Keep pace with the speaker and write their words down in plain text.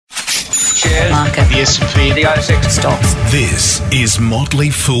market, the S&P, the ASX stocks. This is Motley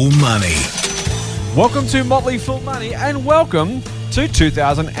Fool Money. Welcome to Motley Fool Money and welcome to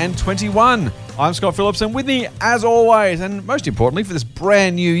 2021. I'm Scott Phillips and with me, as always, and most importantly for this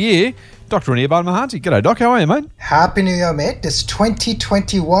brand new year, Dr. Anir Mahanti. G'day, Doc. How are you, mate? Happy New Year, mate. It's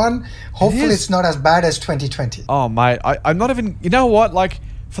 2021. Hopefully it's not as bad as 2020. Oh, mate. I'm not even... You know what? Like,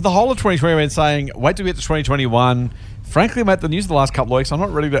 for the whole of 2020, I've been saying, wait till we get to 2021. Frankly, mate, the news of the last couple of weeks, I'm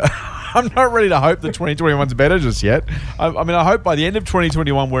not ready to hope that 2021's better just yet. I hope by the end of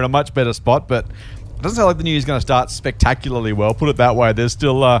 2021 we're in a much better spot, but it doesn't sound like the new year's going to start spectacularly well. Put it that way. There's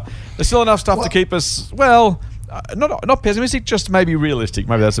still enough stuff to keep us, not pessimistic, just maybe realistic.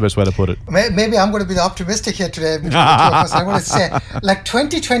 Maybe that's the best way to put it. Maybe I'm going to be the optimistic here today between the two of us. I'm going to say, like,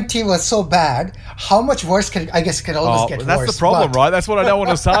 2020 was so bad. How much worse can it always get worse? That's the problem, right? That's what I don't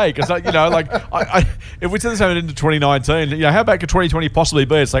want to say. Because, if we turn this over into 2019, how bad could 2020 possibly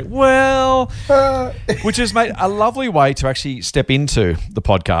be? It's like, which is, mate, a lovely way to actually step into the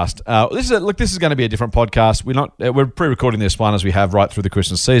podcast. This is going to be a different podcast. We're pre-recording this one as we have right through the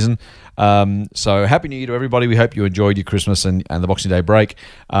Christmas season. So Happy New Year to everybody. We hope you enjoyed your Christmas and the Boxing Day break.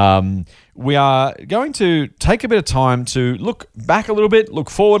 We are going to take a bit of time to look back a little bit, look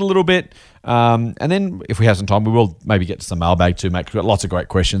forward a little bit, and then if we have some time, we will maybe get to some mailbag too, mate. We've got lots of great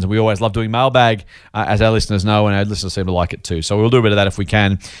questions, and we always love doing mailbag, as our listeners know, and our listeners seem to like it too. So we'll do a bit of that if we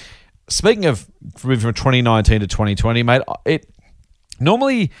can. Speaking of moving from 2019 to 2020, mate, it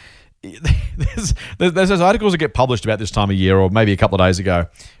normally... There's those articles that get published about this time of year or maybe a couple of days ago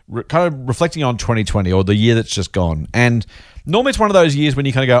kind of reflecting on 2020 or the year that's just gone. And normally it's one of those years when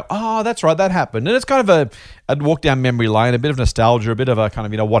you kind of go, oh, that's right, that happened. And it's kind of a walk down memory lane, a bit of nostalgia, a bit of a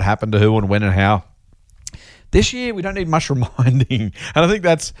kind of, what happened to who and when and how. This year, we don't need much reminding, and I think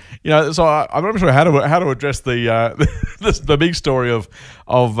that's So I'm not sure how to address the big story of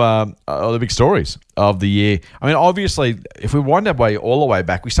the big stories of the year. I mean, obviously, if we wind up all the way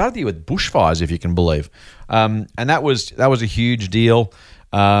back, we started the year with bushfires, if you can believe, and that was a huge deal.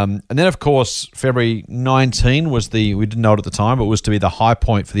 And then, of course, February 19 was we didn't know it at the time, but it was to be the high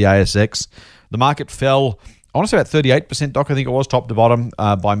point for the ASX. The market fell, I want to say about 38%, Doc, I think it was, top to bottom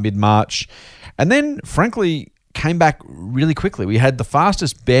by mid-March. And then, frankly, came back really quickly. We had the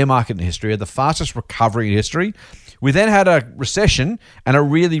fastest bear market in history, had the fastest recovery in history. We then had a recession and a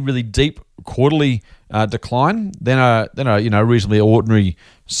really, really deep quarterly decline. Then a reasonably ordinary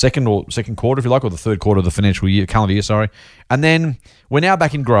second quarter, if you like, or the third quarter of the financial year, calendar year, sorry. And then we're now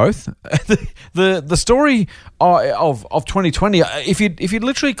back in growth. The story of 2020, if you'd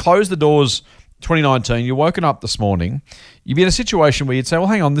literally closed the doors 2019, you're woken up this morning, you'd be in a situation where you'd say, well,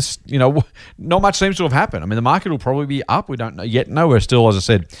 hang on, this, not much seems to have happened. I mean, the market will probably be up. We don't know yet. No, we're still, as I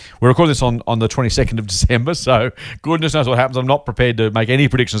said, we're recording this on the 22nd of December, so goodness knows what happens. I'm not prepared to make any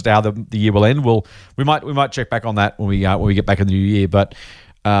predictions to how the year will end. We might check back on that when we get back in the new year. But,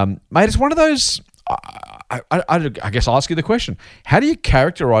 mate, it's one of those... I guess I'll ask you the question. How do you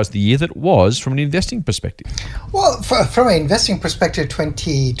characterize the year that was from an investing perspective? Well, from an investing perspective,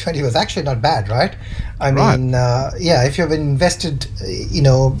 2020 was actually not bad, right? I mean, if you've invested,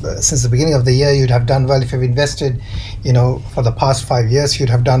 since the beginning of the year, you'd have done well. If you've invested, for the past 5 years, you'd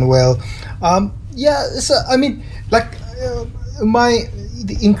have done well.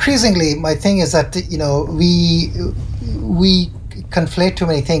 Increasingly, my thing is that, we conflate too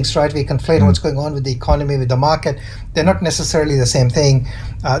many things, right? We conflate what's going on with the economy, with the market. They're not necessarily the same thing.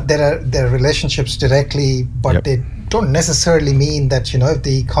 There are relationships directly, but they don't necessarily mean that, if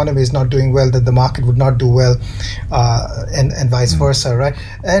the economy is not doing well, that the market would not do well, and vice versa, right?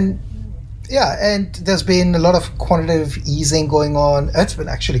 And there's been a lot of quantitative easing going on. It's been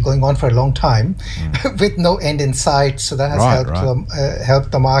actually going on for a long time with no end in sight. So that has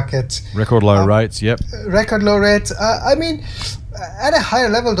helped the markets. Record low rates, Record low rates. At a higher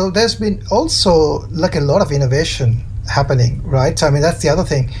level, though, there's been also like a lot of innovation happening, right? So, I mean, that's the other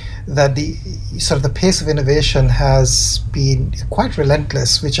thing, that the pace of innovation has been quite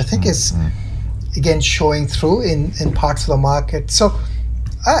relentless, which I think is, again, showing through in parts of the market. So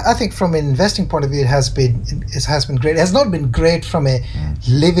I think from an investing point of view, it has been great. It has not been great from a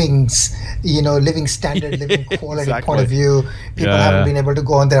living standard, living quality point of view. People haven't been able to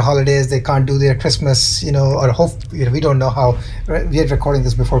go on their holidays. They can't do their Christmas, or hope. We don't know how. Right? We are recording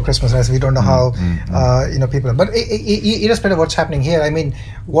this before Christmas, right? So we don't know how, people. But irrespective of what's happening here, I mean,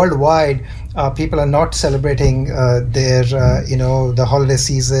 worldwide, people are not celebrating their, the holiday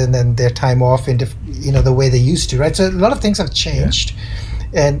season and their time off in, the way they used to, right? So a lot of things have changed. Yeah.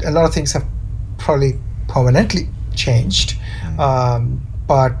 And a lot of things have probably permanently changed.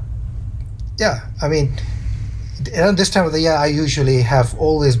 But yeah, I mean, around this time of the year, I usually have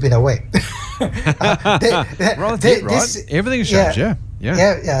always been away. Everything's changed, yeah.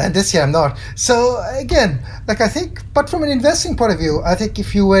 And this year I'm not. So again, like I think, but from an investing point of view, I think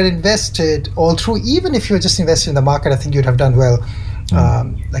if you were invested all through, even if you were just invested in the market, I think you'd have done well.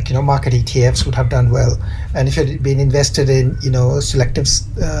 Market ETFs would have done well. And if you'd been invested in, selective,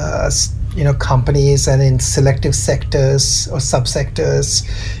 companies and in selective sectors or subsectors,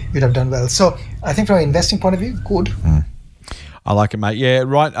 you'd have done well. So I think from an investing point of view, good. I like it, mate. Yeah,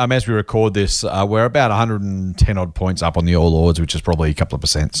 right. As we record this, we're about 110 odd points up on the All Ords, which is probably a couple of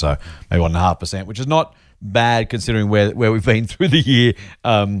percent, so maybe 1.5%, which is not bad considering where we've been through the year.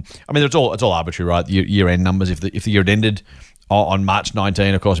 It's all arbitrary, right? Year end numbers. If the year had ended on March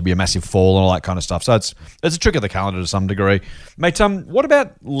 19, of course, it'd be a massive fall and all that kind of stuff. So it's a trick of the calendar to some degree, mate. What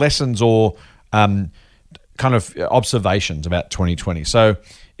about lessons or kind of observations about 2020? So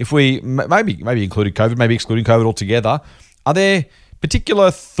if we maybe included COVID, maybe excluding COVID altogether. Are there particular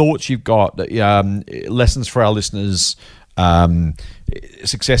thoughts you've got, lessons for our listeners,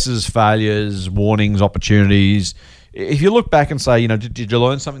 successes, failures, warnings, opportunities? If you look back and say, did you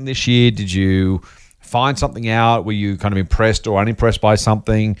learn something this year? Did you find something out? Were you kind of impressed or unimpressed by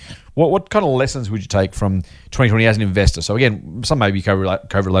something? What kind of lessons would you take from 2020 as an investor? So again, some may be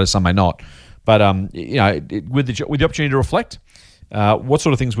COVID related, some may not. But with the opportunity to reflect. What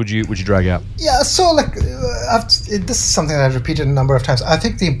sort of things would you drag out? Yeah, so this is something that I've repeated a number of times. I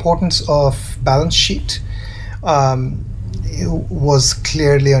think the importance of balance sheet was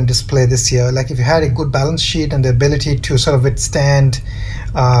clearly on display this year. Like if you had a good balance sheet and the ability to sort of withstand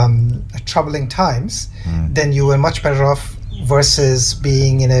troubling times, then you were much better off versus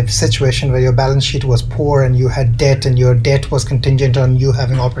being in a situation where your balance sheet was poor and you had debt and your debt was contingent on you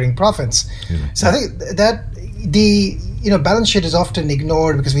having operating profits. So I think that the balance sheet is often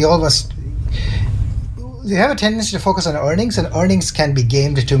ignored because we have a tendency to focus on earnings, and earnings can be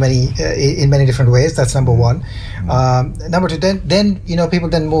gamed in many different ways. That's number one. Number two, then people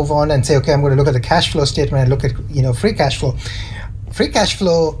then move on and say, okay, I'm going to look at the cash flow statement and look at free cash flow. Free cash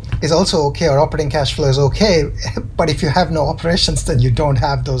flow is also okay, or operating cash flow is okay, but if you have no operations, then you don't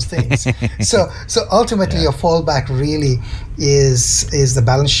have those things. So ultimately, your fallback really is the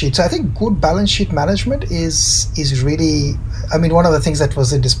balance sheet. So I think good balance sheet management is really, one of the things that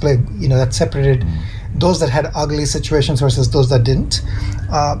was in display, that separated those that had ugly situations versus those that didn't.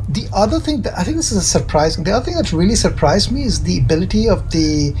 The other thing that I think this is surprising. The other thing that really surprised me is the ability of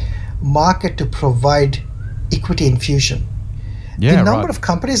the market to provide equity infusion. The number of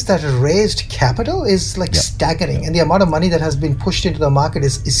companies that raised capital is staggering, and the amount of money that has been pushed into the market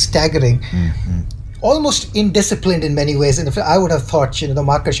is staggering. Almost indisciplined in many ways. And if I would have thought, the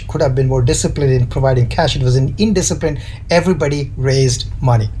market could have been more disciplined in providing cash. It was indisciplined. Everybody raised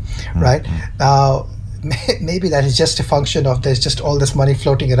money, right? Now, maybe that is just a function of there's just all this money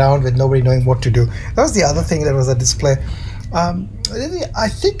floating around with nobody knowing what to do. That was the other thing that was at display. I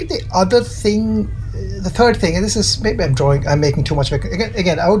think the other thing, the third thing, and this is maybe I'm making too much.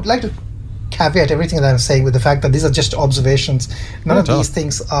 Again, I would like to caveat everything that I'm saying with the fact that these are just observations. None of these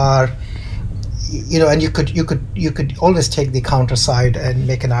things are, and you could always take the counter side and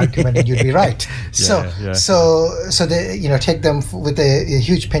make an argument and you'd be right. So they, take them with a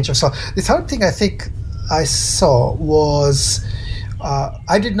huge pinch of salt. The third thing I think I saw was,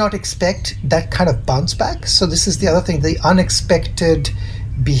 I did not expect that kind of bounce back. So this is the other thing, the unexpected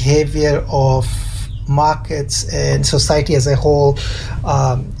behavior of markets and society as a whole.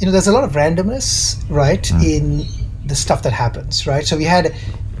 There's a lot of randomness, right, in the stuff that happens, right? So we had,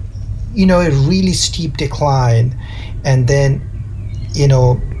 a really steep decline and then,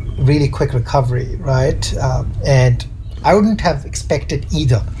 really quick recovery, right? And I wouldn't have expected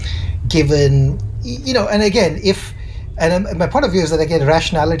either, given, and again, and my point of view is that, again,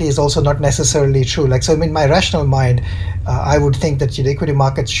 rationality is also not necessarily true. My rational mind, I would think that the equity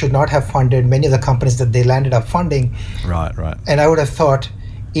markets should not have funded many of the companies that they landed up funding. Right. And I would have thought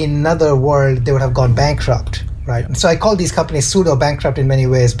in another world they would have gone bankrupt, right? And so I call these companies pseudo-bankrupt in many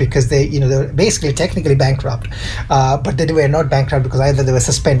ways because they're basically technically bankrupt, but they were not bankrupt because either they were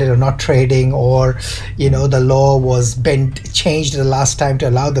suspended or not trading, or the law was changed the last time to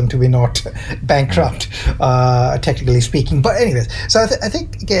allow them to be not bankrupt, technically speaking. But anyways, so I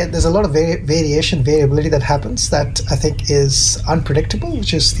think again there's a lot of variability that happens that I think is unpredictable,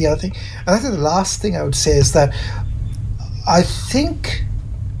 which is the other thing. And I think the last thing I would say is that I think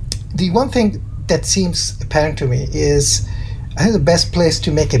the one thing that seems apparent to me is, I think the best place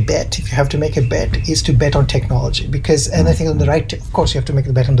to make a bet, if you have to make a bet, is to bet on technology. Because, and I think on the right, of course, you have to make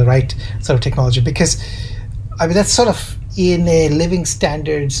the bet on the right sort of technology. Because, that's sort of in a living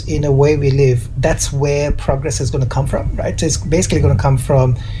standards, in a way we live, that's where progress is going to come from, right? So it's basically going to come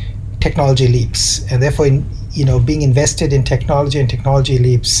from technology leaps, and therefore, being invested in technology and technology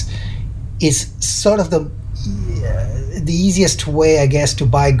leaps is sort of the easiest way, I guess, to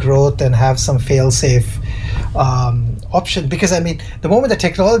buy growth and have some fail-safe option. Because the moment the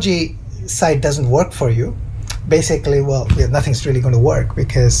technology side doesn't work for you, basically, nothing's really going to work,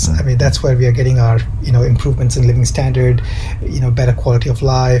 because that's where we are getting our improvements in living standard, better quality of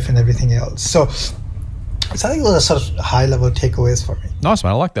life and everything else. So I think those are sort of high-level takeaways for me. Nice,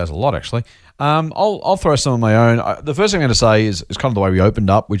 man. I like those a lot, actually. I'll throw some of my own. The first thing I'm going to say is kind of the way we opened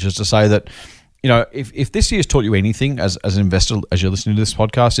up, which is to say that, if this year's taught you anything as an investor, as you're listening to this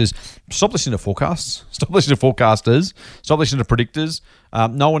podcast, is stop listening to forecasts, stop listening to forecasters, stop listening to predictors.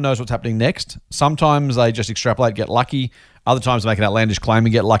 No one knows what's happening next. Sometimes they just extrapolate, get lucky. Other times they make an outlandish claim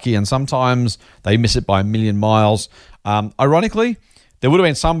and get lucky. And sometimes they miss it by a million miles. Ironically, there would have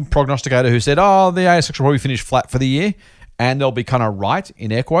been some prognosticator who said, the ASX will probably finish flat for the year. And they'll be kind of right,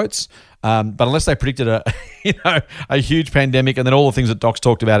 in air quotes. But unless they predicted a huge pandemic, and then all the things that Doc's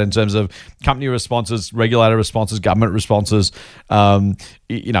talked about in terms of company responses, regulator responses, government responses,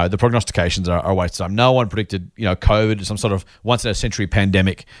 the prognostications are a waste of time. No one predicted, COVID, some sort of once in a century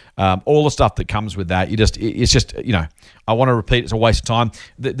pandemic. All the stuff that comes with that, it's just, I want to repeat, it's a waste of time.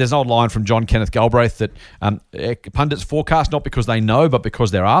 There's an old line from John Kenneth Galbraith that pundits forecast not because they know, but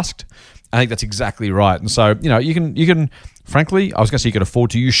because they're asked. I think that's exactly right. And so, you can, frankly, I was going to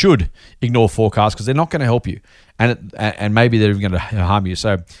say you should ignore forecasts, because they're not going to help you. And maybe they're even going to harm you.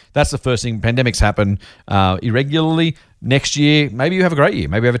 So that's the first thing. Pandemics happen irregularly. Next year, maybe you have a great year.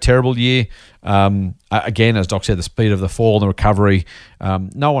 Maybe you have a terrible year. Again, as Doc said, the speed of the fall and the recovery,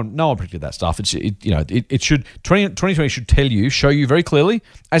 no one predicted that stuff. It should, 2020 should show you very clearly,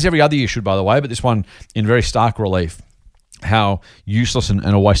 as every other year should, by the way, but this one in very stark relief, how useless and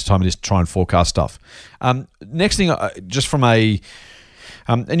a waste of time it is to try and forecast stuff. Next thing, just from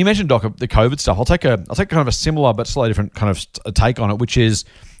and you mentioned, Doc, the COVID stuff. I'll take kind of a similar but slightly different kind of a take on it, which is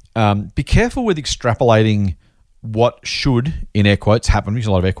be careful with extrapolating what should, in air quotes, happen. Use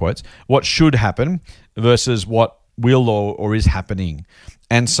a lot of air quotes. What should happen versus what will or is happening.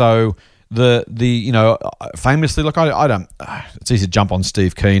 And so famously, look, I don't. It's easy to jump on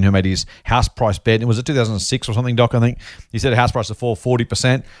Steve Keen, who made his house price bet. It was 2006 or something, Doc. I think he said a house price to fall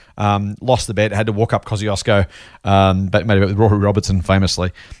 40%. Lost the bet, had to walk up Kosciuszko, but made a bet with Rory Robertson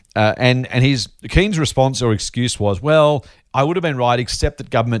famously. And Keen's response or excuse was, well, I would have been right, except that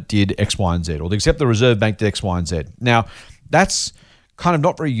government did X, Y, and Z, or except the Reserve Bank did X, Y, and Z. Now, that's kind of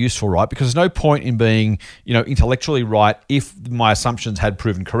not very useful, right? Because there's no point in being, intellectually right if my assumptions had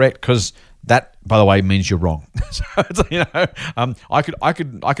proven correct, because that, by the way, means you're wrong. So I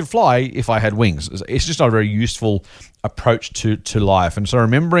could fly if I had wings. It's just not a very useful approach to life. And so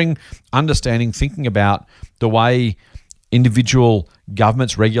remembering, understanding, thinking about the way individual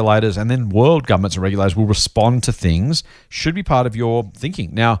governments, regulators, and then world governments and regulators will respond to things should be part of your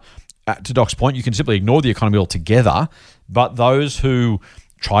thinking. Now, to Doc's point, you can simply ignore the economy altogether, but those who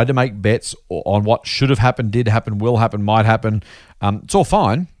tried to make bets on what should have happened, did happen, will happen, might happen, it's all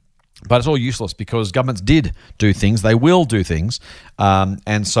fine, but it's all useless, because governments did do things, they will do things,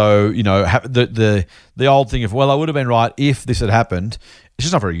 and so the old thing of, well, I would have been right if this had happened, it's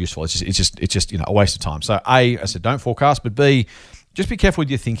just not very useful. It's just a waste of time. So A, I said don't forecast, but B, just be careful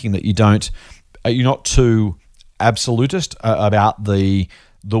with your thinking that you're not too absolutist about the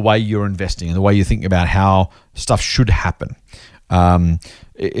way you're investing and the way you think about how stuff should happen,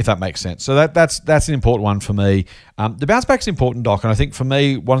 if that makes sense. So that's an important one for me. The bounce back is important, Doc, and I think for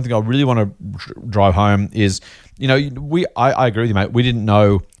me, one thing I really want to drive home is, I agree with you, mate. We didn't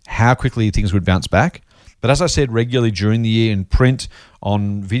know how quickly things would bounce back, but as I said regularly during the year in print,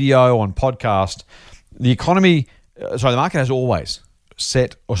 on video, on podcast, the market has always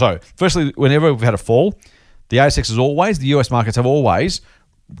firstly, whenever we've had a fall, the ASX has always, the US markets have always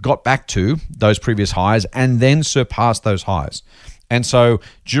got back to those previous highs and then surpassed those highs. And so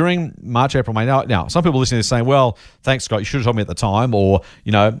during March, April, May, now some people listening to this saying, well, thanks, Scott, you should have told me at the time, or,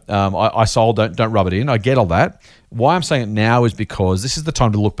 I sold, don't rub it in. I get all that. Why I'm saying it now is because this is the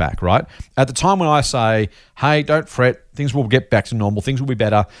time to look back, right? At the time when I say, hey, don't fret, things will get back to normal, things will be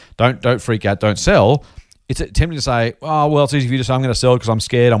better, don't freak out, don't sell, it's tempting to say, oh, well, it's easy for you to say I'm going to sell because I'm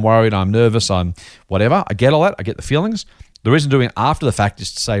scared, I'm worried, I'm nervous, I'm whatever. I get all that. I get the feelings. The reason doing it after the fact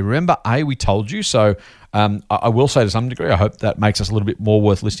is to say, remember, we told you. So I will say to some degree, I hope that makes us a little bit more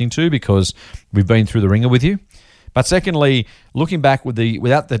worth listening to because we've been through the ringer with you. But secondly, looking back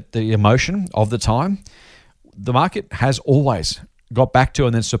without the emotion of the time, the market has always got back to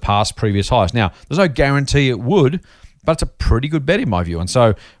and then surpassed previous highs. Now, there's no guarantee it would, but it's a pretty good bet in my view. And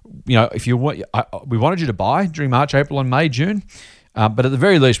so, if we wanted you to buy during March, April, and May, June, But at the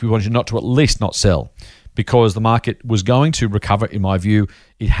very least, we wanted you not to at least not sell, because the market was going to recover, in my view.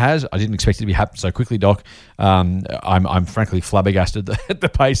 It has. I didn't expect it to be happening so quickly, Doc. I'm frankly flabbergasted at the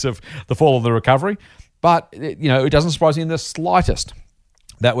pace of the fall of the recovery. But, it doesn't surprise me in the slightest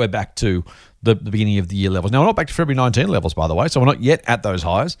that we're back to the beginning of the year levels. Now, we're not back to February 19 levels, by the way, so we're not yet at those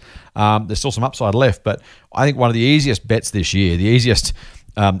highs. There's still some upside left, but I think one of the easiest bets this year, the easiest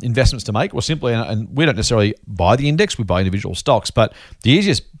investments to make was simply, and we don't necessarily buy the index, we buy individual stocks, but the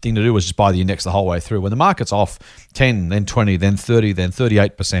easiest thing to do was just buy the index the whole way through. When the market's off 10, then 20, then 30, then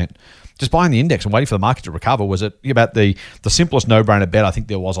 38%, just buying the index and waiting for the market to recover was about the simplest no-brainer bet I think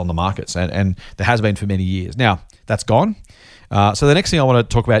there was on the markets, and there has been for many years. Now, that's gone. So the next thing I want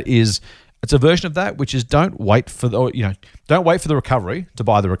to talk about is it's a version of that, which is don't wait for the recovery to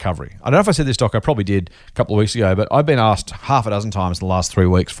buy the recovery. I don't know if I said this, Doc. I probably did a couple of weeks ago, but I've been asked half a dozen times in the last 3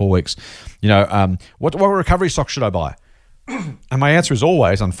 weeks, 4 weeks, what recovery stock should I buy? And my answer is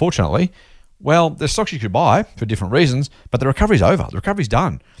always, unfortunately, well, there's stocks you could buy for different reasons, but the recovery's over. The recovery's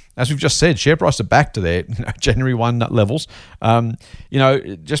done. As we've just said, share prices are back to their January 1 levels.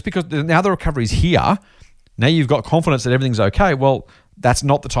 Just because now the recovery's here, now you've got confidence that everything's okay. Well, that's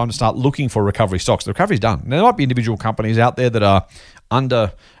not the time to start looking for recovery stocks. The recovery's done. Now, there might be individual companies out there that are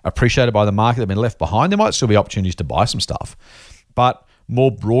underappreciated by the market, that have been left behind. There might still be opportunities to buy some stuff. But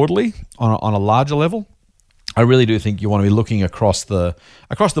more broadly, on a larger level, I really do think you want to be looking across the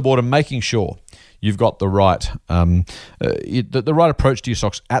board and making sure you've got the right the right approach to your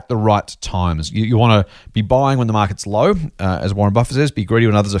stocks at the right times. You want to be buying when the market's low, as Warren Buffett says. Be greedy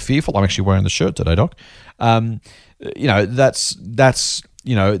when others are fearful. I'm actually wearing the shirt today, Doc. That's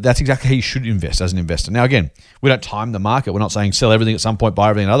exactly how you should invest as an investor. Now, again, we don't time the market. We're not saying sell everything at some point, buy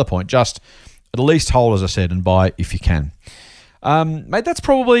everything at another point. Just at least hold, as I said, and buy if you can. Mate, that's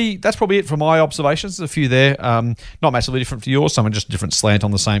probably it from my observations. There's a few there, not massively different to yours. Some are just a different slant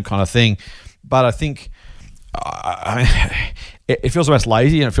on the same kind of thing. But I think it feels almost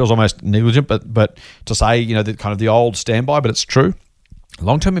lazy and it feels almost negligent. But to say the kind of the old standby, but it's true.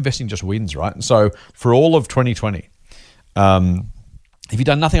 Long-term investing just wins, right? And so for all of 2020, if you've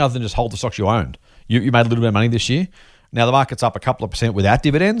done nothing other than just hold the stocks you owned, you made a little bit of money this year. Now, the market's up a couple of percent without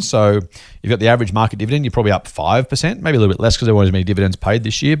dividends. So you've got the average market dividend, you're probably up 5%, maybe a little bit less because there weren't as many dividends paid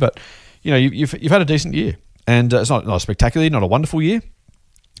this year. But, you've had a decent year. And it's not a spectacular year, not a wonderful year.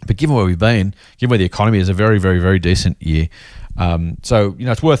 But given where we've been, given where the economy is, a very, very, very decent year. So,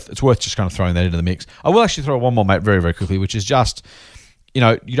 it's worth just kind of throwing that into the mix. I will actually throw one more, mate, very, very quickly, which is just, you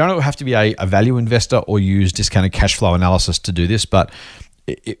don't have to be a value investor or use discounted cash flow analysis to do this, but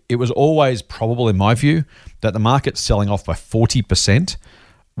it was always probable, in my view, that the market's selling off by 40%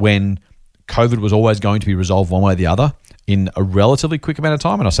 when COVID was always going to be resolved one way or the other in a relatively quick amount of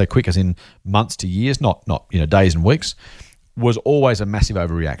time. And I say quick as in months to years, not days and weeks, was always a massive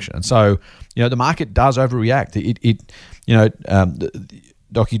overreaction. And so, the market does overreact.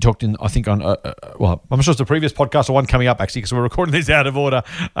 Doc, you talked in, I think, on, I'm sure it's the previous podcast or one coming up, actually, because we're recording these out of order.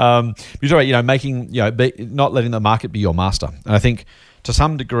 You talk about, not letting the market be your master. And I think to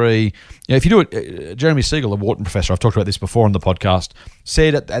some degree, if you do it, Jeremy Siegel, a Wharton professor, I've talked about this before on the podcast,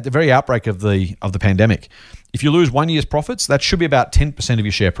 said at the very outbreak of the pandemic, if you lose 1 year's profits, that should be about 10% of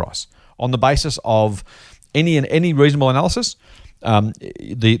your share price. On the basis of any reasonable analysis,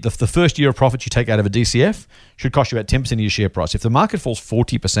 the first year of profits you take out of a DCF should cost you about 10% of your share price. If the market falls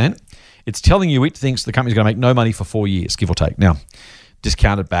 40%, it's telling you it thinks the company's going to make no money for 4 years, give or take. Now,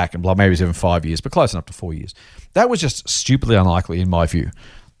 discounted back and maybe it's even 5 years, but close enough to 4 years. That was just stupidly unlikely in my view.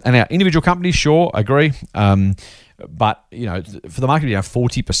 And now, individual companies, sure, I agree. But, for the market to be down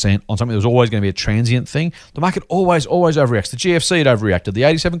 40% on something that was always going to be a transient thing, the market always overreacts. The GFC had overreacted. The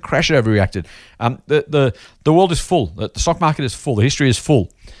 87 crash had overreacted. The world is full. The stock market is full. The history is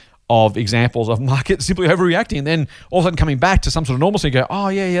full of examples of markets simply overreacting and then all of a sudden coming back to some sort of normalcy and go, oh,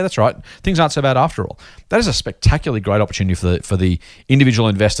 yeah, that's right. Things aren't so bad after all. That is a spectacularly great opportunity for the individual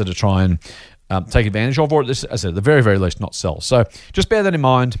investor to try and take advantage of, or as I said, at the very, very least, not sell. So just bear that in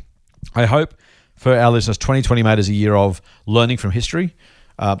mind. I hope for our listeners, 2020 made as a year of learning from history,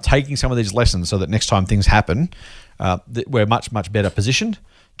 taking some of these lessons so that next time things happen, we're much, much better positioned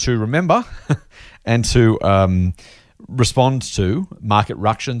to remember and to respond to market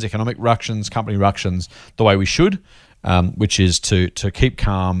ructions, economic ructions, company ructions the way we should, which is to keep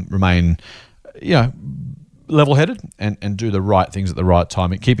calm, remain level-headed and do the right things at the right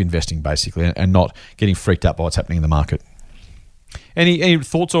time and keep investing basically and not getting freaked out by what's happening in the market. Any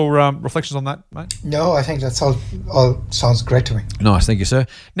thoughts or reflections on that, mate? No, I think that's all sounds great to me. Nice, thank you, sir.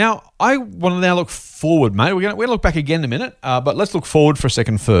 Now, I want to now look forward, mate. We're going to look back again in a minute, but let's look forward for a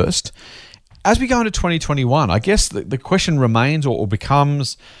second first. As we go into 2021, I guess the question remains or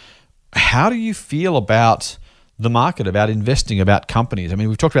becomes, how do you feel about the market, about investing, about companies? I mean,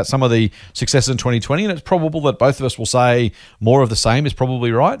 we've talked about some of the successes in 2020, and it's probable that both of us will say more of the same is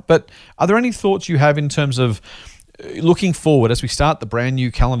probably right. But are there any thoughts you have in terms of looking forward as we start the brand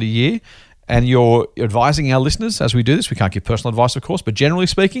new calendar year? And you're advising our listeners as we do this. We can't give personal advice, of course, but generally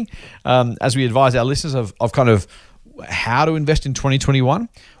speaking, as we advise our listeners of kind of how to invest in 2021,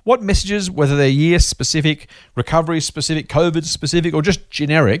 what messages, whether they're year-specific, recovery-specific, COVID-specific, or just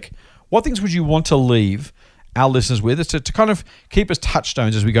generic, what things would you want to leave our listeners with to kind of keep us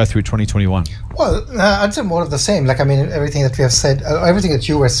touchstones as we go through 2021? Well, I'd say more of the same. Like, I mean, everything that we have said, everything that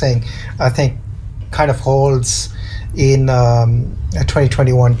you were saying, I think kind of holds in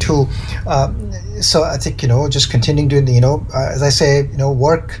 2021 too. So I think, just continuing doing as I say,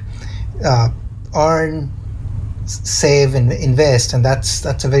 work, earn, save, and invest, and that's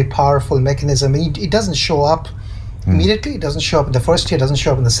a very powerful mechanism. It doesn't show up immediately. It doesn't show up in the first year, doesn't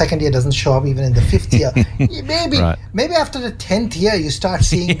show up in the second year, doesn't show up even in the fifth year. Maybe after the 10th year you start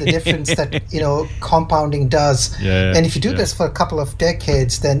seeing the difference that compounding does. And if you do this for a couple of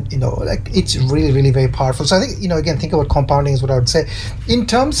decades, then it's really, really very powerful. So I think again, think about compounding is what I would say. In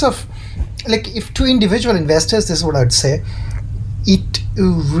terms of if to individual investors, this is what I would say. It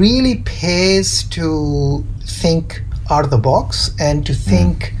really pays to think out of the box and to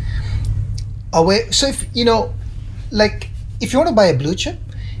think away. So if if you want to buy a blue chip,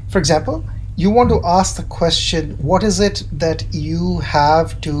 for example, you want to ask the question, what is it that you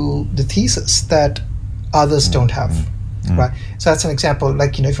have to the thesis that others don't have, right? So that's an example.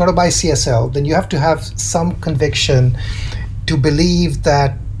 If you want to buy CSL, then you have to have some conviction to believe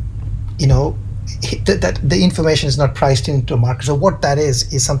that, that the information is not priced into a market. So what that is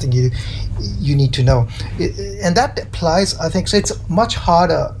something you need to know, and that applies, I think. So it's much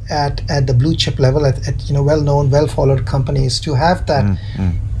harder at the blue chip level, at well-known, well-followed companies to have that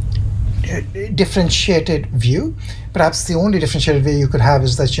differentiated view. Perhaps the only differentiated view you could have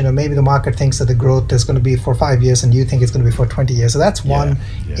is that maybe the market thinks that the growth is going to be for 5 years and you think it's going to be for 20 years. So that's one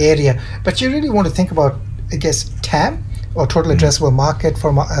area. But you really want to think about, I guess, TAM, or total addressable market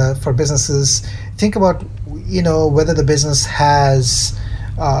for businesses. Think about whether the business has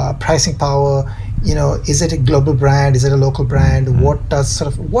pricing power. Is it a global brand? Is it a local brand? What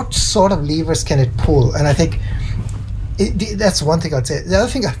sort of levers can it pull? And I think that's one thing I'd say. The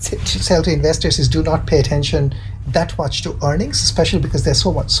other thing I'd say to investors is do not pay attention that much to earnings, especially because they're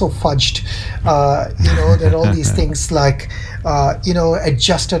so fudged. There are all these things like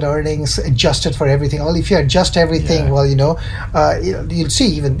adjusted earnings, adjusted for everything. Well, if you adjust everything, you'll see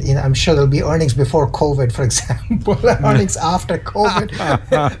even I'm sure there'll be earnings before COVID, for example, earnings after COVID.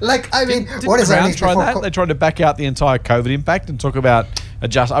 What is earnings before COVID? They tried to back out the entire COVID impact and talk about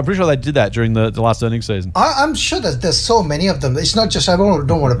adjust. I'm pretty sure they did that during the last earnings season. I'm sure that there's so many of them. It's not just, I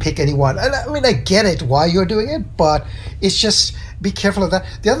don't want to pick anyone. And I get it why you're doing it, but it's just, be careful of that.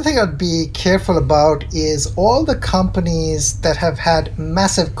 The other thing I'd be careful about is all the companies that have had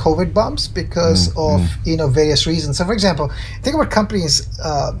massive COVID bumps because of various reasons. So, for example, think about companies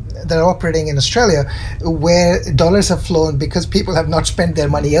that are operating in Australia where dollars have flown because people have not spent their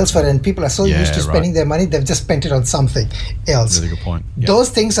money elsewhere, and people are so used to spending their money, they've just spent it on something else. Really good point. Yep.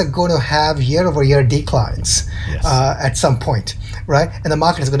 Those things are going to have year-over-year declines at some point, right? And the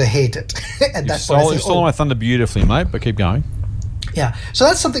market is going to hate it. At that point, you stole my thunder beautifully, mate, but keep going. Yeah, so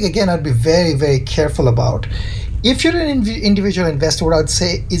that's something, again, I'd be very, very careful about. If you're an individual investor, what I would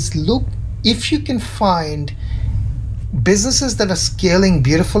say is look, if you can find businesses that are scaling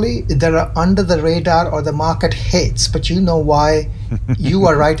beautifully, that are under the radar or the market hates, but you know why you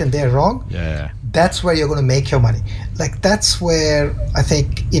are right and they're wrong, that's where you're going to make your money. That's where I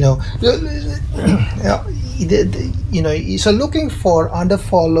think, so looking for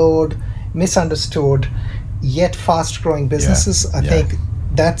underfollowed, misunderstood, yet fast-growing businesses, I think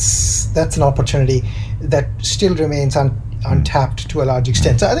that's an opportunity that still remains untapped to a large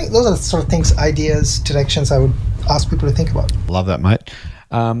extent. So I think those are the sort of things, ideas, directions I would ask people to think about. Love that, mate.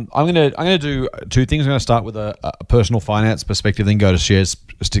 I'm gonna do two things. I'm gonna start with a personal finance perspective, then go to shares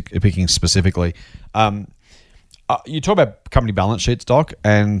picking specifically. You talk about company balance sheets, Doc,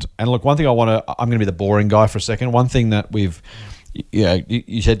 and look, one thing I'm going to be the boring guy for a second. One thing that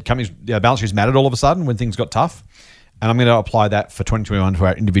you said companies, balance sheets mattered all of a sudden when things got tough, and I'm going to apply that for 2021 to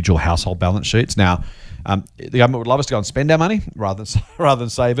our individual household balance sheets. Now, the government would love us to go and spend our money rather than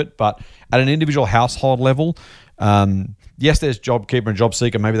save it, but at an individual household level, yes, there's JobKeeper and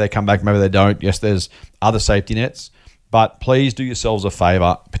JobSeeker. Maybe they come back, maybe they don't. Yes, there's other safety nets. But please do yourselves a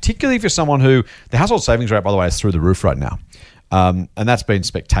favor, particularly if you're someone who, the household savings rate, by the way, is through the roof right now. And that's been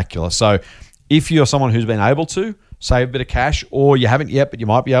spectacular. So if you're someone who's been able to save a bit of cash, or you haven't yet, but you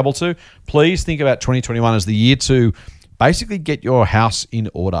might be able to, please think about 2021 as the year to basically get your house in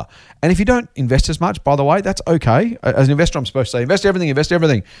order. And if you don't invest as much, by the way, that's okay. As an investor, I'm supposed to say, invest everything, invest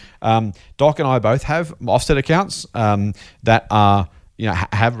everything. Doc and I both have offset accounts that are,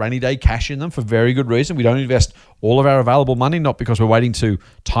 have rainy day cash in them for very good reason. We don't invest all of our available money, not because we're waiting to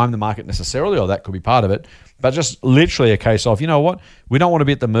time the market necessarily, or that could be part of it, but just literally a case of, you know what, we don't want to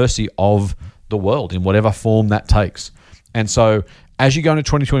be at the mercy of the world in whatever form that takes. And so as you go into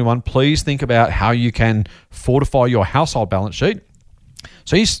 2021, please think about how you can fortify your household balance sheet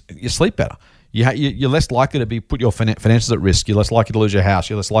so you sleep better. You're less likely to put your finances at risk. You're less likely to lose your house.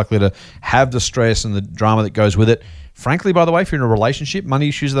 You're less likely to have the stress and the drama that goes with it. Frankly, by the way, if you're in a relationship, money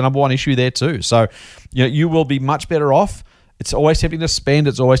issues are the number one issue there too. So you will be much better off. It's always tempting to spend.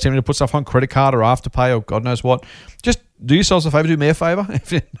 It's always tempting to put stuff on credit card or Afterpay or God knows what. Just do yourselves a favor, do me a favor,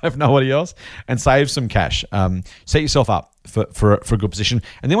 if nobody else, and save some cash. Set yourself up for a good position.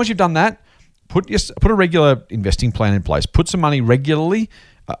 And then once you've done that, put a regular investing plan in place. Put some money regularly.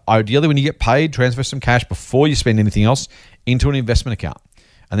 Ideally, when you get paid, transfer some cash before you spend anything else into an investment account,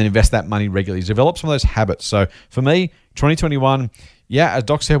 and then invest that money regularly. Develop some of those habits. So for me, 2021, as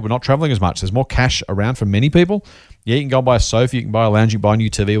Doc said, we're not traveling as much. There's more cash around for many people. You can go and buy a sofa, you can buy a lounge, you can buy a new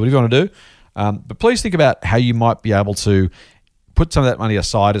TV, whatever you want to do. But please think about how you might be able to put some of that money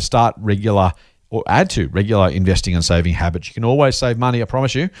aside and start regular or add to regular investing and saving habits. You can always save money, I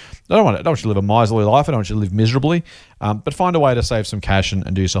promise you. I don't want you to live a miserly life. I don't want you to live miserably, but find a way to save some cash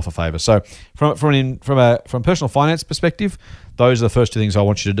and do yourself a favor. So from a personal finance perspective, those are the first two things I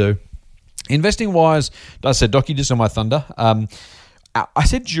want you to do. Investing wise, I said, Doc, you just on my thunder. I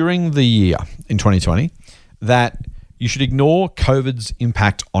said during the year in 2020 that you should ignore COVID's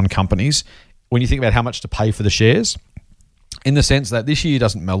impact on companies when you think about how much to pay for the shares. In the sense that this year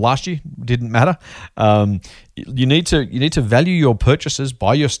doesn't matter, last year didn't matter. You need to value your purchases,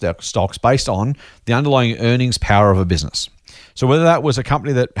 buy your stocks based on the underlying earnings power of a business. So whether that was a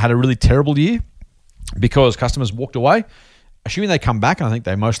company that had a really terrible year because customers walked away, assuming they come back, and I think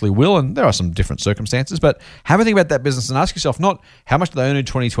they mostly will, and there are some different circumstances, but have a think about that business and ask yourself not how much do they earn in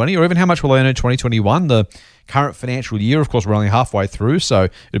 2020 or even how much will they earn in 2021. The current financial year, of course, we're only halfway through, so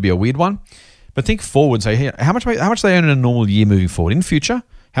it'll be a weird one. But think forward and say, hey, how much do they earn in a normal year moving forward? In future,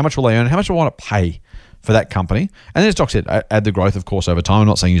 how much will they earn? How much do I want to pay for that company? And then as Doc said, add the growth, of course, over time. I'm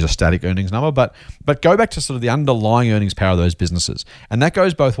not saying use a static earnings number, but go back to sort of the underlying earnings power of those businesses. And that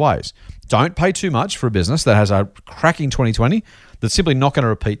goes both ways. Don't pay too much for a business that has a cracking 2020 that's simply not going to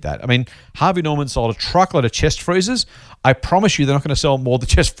repeat that. I mean, Harvey Norman sold a truckload of chest freezers. I promise you they're not going to sell more of the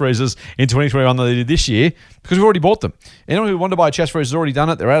chest freezers in 2021 than they did this year because we've already bought them. Anyone who wanted to buy a chest freezer has already done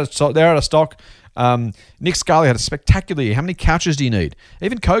it. They're out of stock. Nick Scali had a spectacular year. How many couches do you need?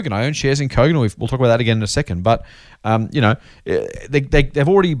 Even Kogan. I own shares in Kogan. We'll talk about that again in a second. But they've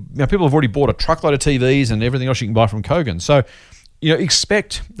already people have already bought a truckload of TVs and everything else you can buy from Kogan. So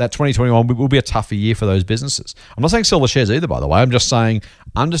expect that 2021 will be a tougher year for those businesses. I'm not saying sell the shares either, by the way. I'm just saying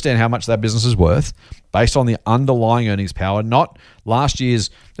understand how much that business is worth based on the underlying earnings power, not last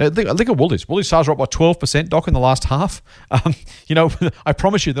year's. I think of Woolies. Woolies sales are up by 12%, Doc, in the last half. I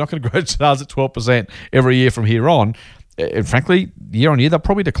promise you they're not going to grow sales at 12% every year from here on. And frankly, year on year, they'll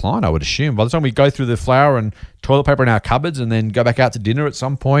probably decline, I would assume. By the time we go through the flour and toilet paper in our cupboards and then go back out to dinner at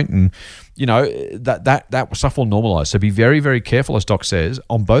some point, and that stuff will normalize. So be very, very careful, as Doc says,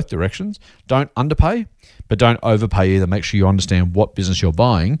 on both directions. Don't underpay, but don't overpay either. Make sure you understand what business you're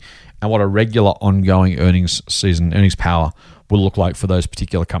buying and what a regular ongoing earnings power will look like for those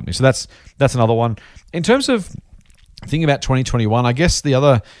particular companies. So that's another one. In terms of thinking about 2021, I guess the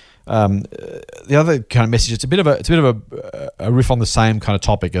other kind of message, it's a bit of a riff on the same kind of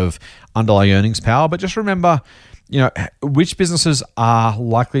topic of underlying earnings power, but just remember, which businesses are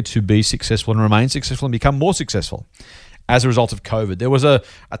likely to be successful and remain successful and become more successful as a result of COVID. There was a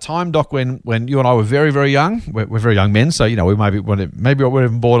time, Doc, when you and I were very, very young. We're very young men, so we maybe we were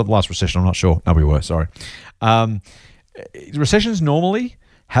even born at the last recession. I'm not sure. No, we were. Sorry. Recessions normally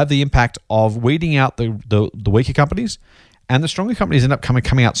have the impact of weeding out the weaker companies, and the stronger companies end up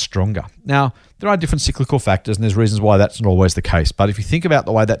coming out stronger. Now, there are different cyclical factors, and there's reasons why that's not always the case. But if you think about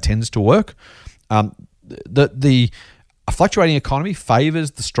the way that tends to work, a fluctuating economy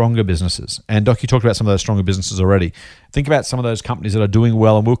favors the stronger businesses. And Doc, you talked about some of those stronger businesses already. Think about some of those companies that are doing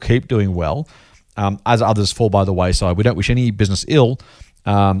well and will keep doing well as others fall by the wayside. We don't wish any business ill,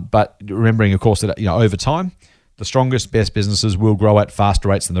 but remembering, of course, that over time, the strongest, best businesses will grow at faster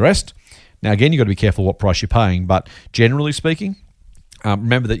rates than the rest. Now, again, you've got to be careful what price you're paying, but generally speaking,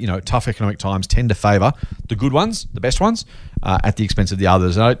 remember that tough economic times tend to favour the good ones, the best ones, at the expense of the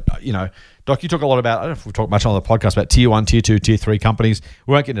others. And Doc, you talk a lot about, I don't know if we've talked much on the podcast about tier 1, tier 2, tier 3 companies.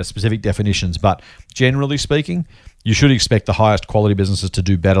 We won't get into specific definitions, but generally speaking, you should expect the highest quality businesses to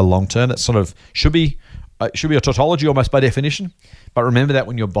do better long term. That sort of should be a tautology almost by definition. But remember that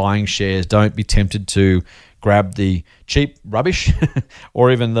when you're buying shares, don't be tempted to grab the cheap rubbish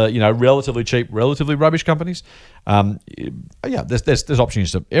or even the relatively cheap, relatively rubbish companies. There's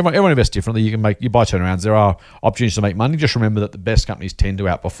opportunities to everyone invests differently. You buy turnarounds. There are opportunities to make money. Just remember that the best companies tend to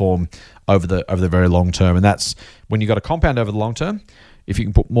outperform over the very long term, and that's when you've got a compound over the long term. If you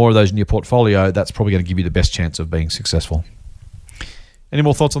can put more of those in your portfolio, that's probably going to give you the best chance of being successful. Any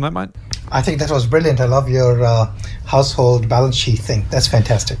more thoughts on that, mate? I think that was brilliant. I love your household balance sheet thing. That's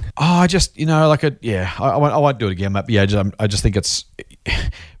fantastic. Oh, I just, I won't do it again, mate. But I just think it's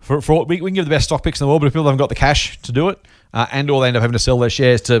we can give the best stock picks in the world, but if people haven't got the cash to do it, or they end up having to sell their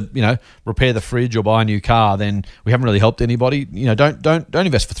shares to, repair the fridge or buy a new car, then we haven't really helped anybody. Don't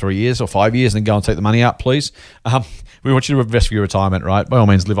invest for 3 years or 5 years and then go and take the money out, please. We want you to invest for your retirement, right? By all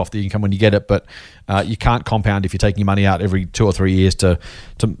means, live off the income when you get it, but you can't compound if you're taking your money out every 2 or 3 years to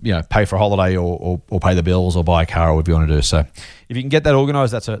pay for a holiday or pay the bills or buy a car or whatever you want to do. So if you can get that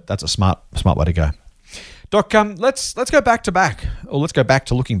organised, that's a smart way to go. Doc, let's go back to back, or let's go back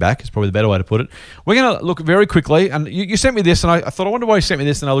to looking back is probably the better way to put it. We're going to look very quickly, and you sent me this, and I thought, I wonder why you sent me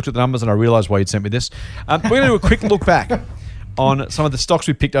this, and I looked at the numbers, and I realised why you'd sent me this. We're going to do a quick look back on some of the stocks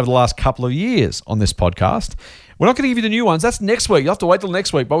we picked over the last couple of years on this podcast. We're not going to give you the new ones. That's next week. You'll have to wait till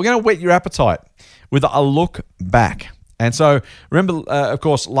next week, but we're going to whet your appetite with a look back. And so remember, of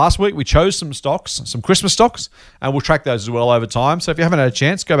course, last week we chose some stocks, some Christmas stocks, and we'll track those as well over time. So if you haven't had a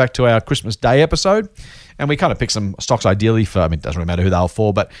chance, go back to our Christmas Day episode, and we kind of picked some stocks ideally for, it doesn't really matter who they were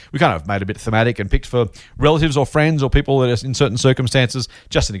for, but we kind of made a bit thematic and picked for relatives or friends or people that are in certain circumstances,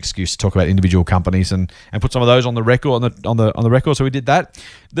 just an excuse to talk about individual companies and put some of those on the record, on the record. So we did that.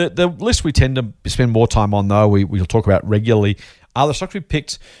 The list we tend to spend more time on, though, we'll talk about regularly, are the stocks we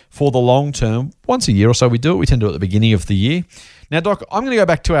picked for the long term. Once a year or so we do it. We tend to do it at the beginning of the year. Now, Doc, I'm going to go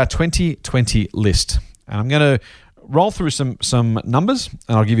back to our 2020 list, and I'm going to roll through some numbers,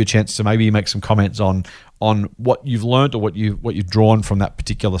 and I'll give you a chance to maybe make some comments on what you've learned or what you've drawn from that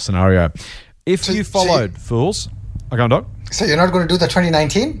particular scenario. If you followed, fools. Okay, Doc? So you're not going to do the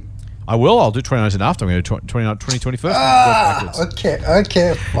 2019? I will. I'll do 2019 after. I'm going to do 2020 first. Okay,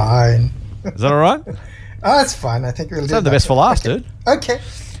 fine. Is that all right? Oh, that's fine. I think we'll do that. The best for last, dude. Okay.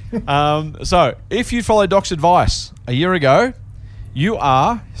 So, if you follow Doc's advice a year ago, you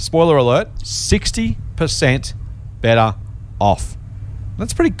are, spoiler alert, 60% better off.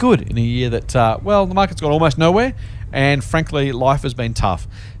 That's pretty good in a year that, the market's gone almost nowhere, and frankly, life has been tough.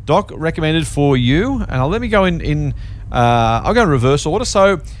 Doc recommended for you, and let me go I'll go in reverse order.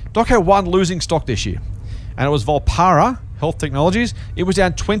 So, Doc had one losing stock this year, and it was Volpara Health Technologies. It was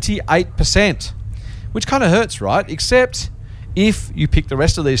down 28%. Which kind of hurts, right? Except if you pick the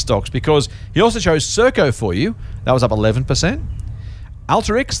rest of these stocks, because he also chose Serco for you. That was up 11%.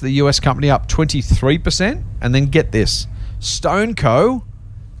 Alteryx, the US company, up 23%. And then get this, StoneCo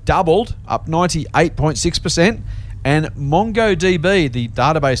doubled, up 98.6%. And MongoDB, the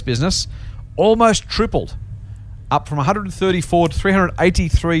database business, almost tripled, up from $134 to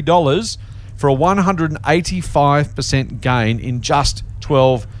 $383 for a 185% gain in just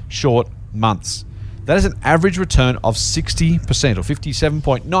 12 short months. That is an average return of 60%, or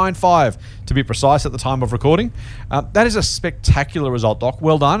 57.95 to be precise at the time of recording. That is a spectacular result, Doc.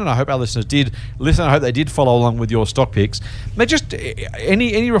 Well done, and I hope our listeners did listen. I hope they did follow along with your stock picks. Now, just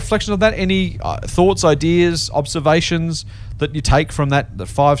any reflection of that? Any thoughts, ideas, observations that you take from the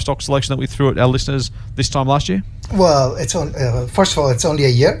 5-stock selection that we threw at our listeners this time last year? Well, first of all, it's only a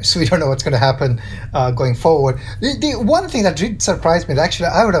year, so we don't know what's going to happen going forward. The one thing that did surprise me, actually,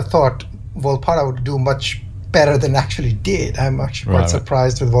 I would have thought Volpara would do much better than actually did. I'm actually quite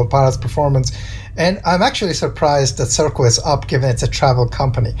surprised with Volpara's performance. And I'm actually surprised that Serco is up, given it's a travel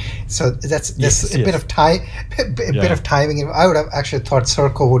company. So there's a bit of bit of timing. I would have actually thought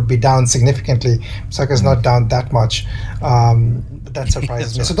Serco would be down significantly. Serco is not down that much. But that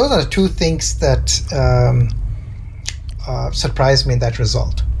surprises me. Right. So those are the two things that surprised me in that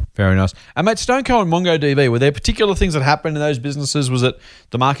result. Very nice. And mate, StoneCo and MongoDB, were there particular things that happened in those businesses? Was it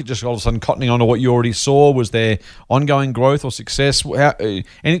the market just all of a sudden cottoning on to what you already saw? Was there ongoing growth or success? Any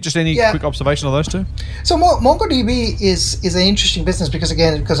quick observation of those two? So MongoDB is an interesting business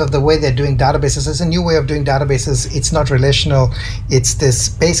because of the way they're doing databases. It's a new way of doing databases. It's not relational. It's this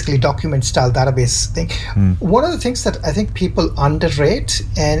basically document-style database thing. One of the things that I think people underrate,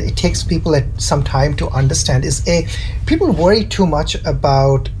 and it takes people some time to understand, is people worry too much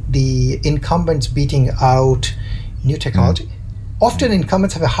about the incumbents beating out new technology. Often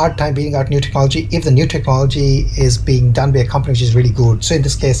incumbents have a hard time beating out new technology if the new technology is being done by a company which is really good. So in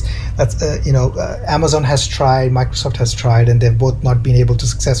this case, that's Amazon has tried, Microsoft has tried, and they've both not been able to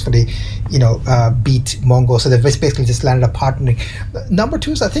successfully, beat Mongo. So they've basically just landed a partnering. Number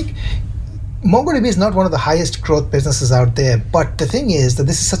two is, I think, MongoDB is not one of the highest growth businesses out there, but the thing is that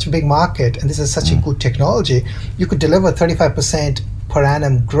this is such a big market and this is such a good technology. You could deliver 35% per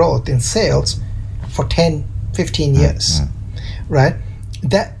annum growth in sales for 10, 15 years. Right,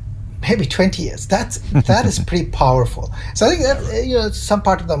 that maybe 20 years. That is pretty powerful. So I think that some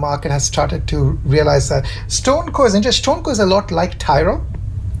part of the market has started to realize that StoneCo is interesting. StoneCo is a lot like Tyro,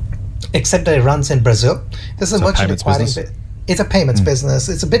 except that it runs in Brazil. This is a merchant acquiring business. It's a payments business.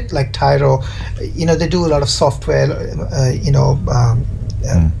 It's a bit like Tyro. They do a lot of software.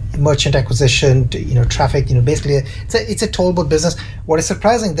 Merchant acquisition, traffic. Basically, it's a toll booth business. What is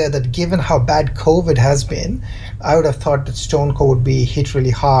surprising there that given how bad COVID has been, I would have thought that StoneCo would be hit really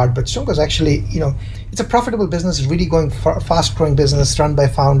hard. But StoneCo is actually, it's a profitable business, really going fast-growing business run by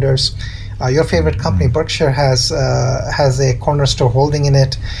founders. Your favorite company, Berkshire, has a corner store holding in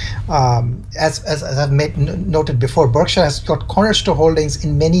it. As I've noted before, Berkshire has got corner store holdings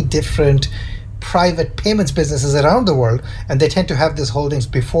in many different private payments businesses around the world, and they tend to have these holdings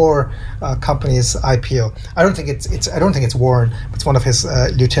before companies IPO. I don't think it's Warren. It's one of his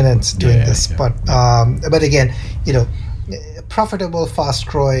lieutenants doing this. Yeah. But again, profitable,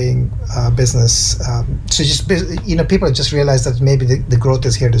 fast-growing business. So just people have just realized that maybe the growth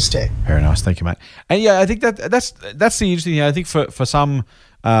is here to stay. Very nice, thank you, mate. And yeah, I think that's the interesting thing. I think for some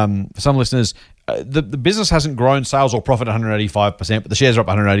listeners, the business hasn't grown sales or profit 185%, but the shares are up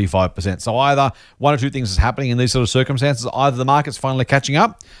 185%. So either one or two things is happening in these sort of circumstances. Either the market's finally catching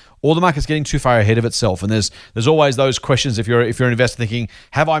up, or the market's getting too far ahead of itself. And there's always those questions if you're an investor thinking,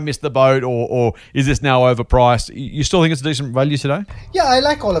 have I missed the boat, or is this now overpriced? You still think it's a decent value today? Yeah, I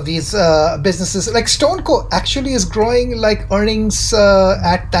like all of these businesses. Like StoneCo actually is growing like earnings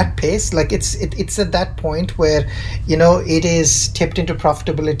at that pace. Like it's at that point where it is tipped into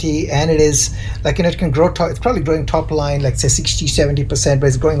profitability, and it is like it can grow. It's probably growing top line like say 60-70%, but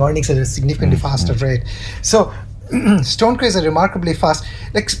it's growing earnings at a significantly faster rate. So StoneCo is a remarkably fast.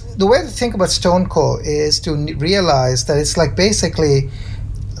 Like the way to think about StoneCo is to realize that it's like basically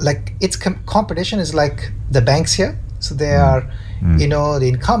like its competition is like the banks here. So they are, the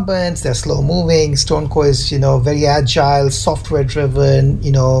incumbents. They're slow moving. StoneCo is very agile, software driven.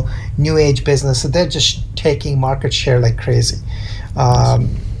 New age business. So they're just taking market share like crazy. Yeah.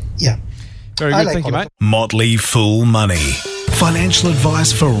 Very good. Thank you, mate. Motley Fool Money. Financial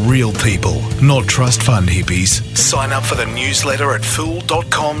advice for real people, not trust fund hippies. Sign up for the newsletter at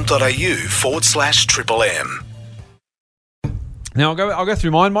fool.com.au/MMM. Now I'll go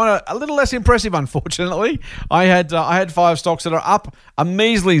through mine. Mine are a little less impressive, unfortunately. I had 5 stocks that are up a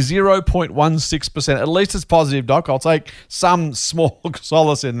measly 0.16%. At least it's positive, Doc. I'll take some small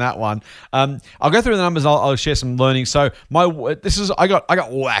solace in that one. I'll go through the numbers. I'll share some learning. So I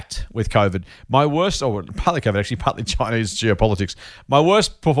got whacked with COVID. My worst, or partly COVID, actually partly Chinese geopolitics. My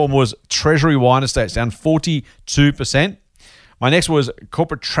worst performer was Treasury Wine Estates, down 42%. My next was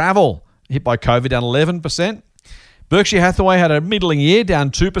corporate travel, hit by COVID, down 11%. Berkshire Hathaway had a middling year, down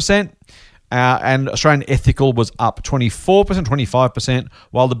 2%, and Australian Ethical was up 24%, 25%,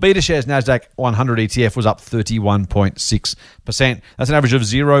 while the Beta Shares Nasdaq 100 ETF was up 31.6%. That's an average of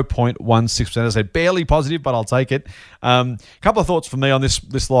 0.16%. As I said, barely positive, but I'll take it. Couple of thoughts for me on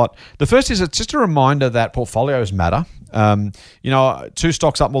this lot. The first is it's just a reminder that portfolios matter. 2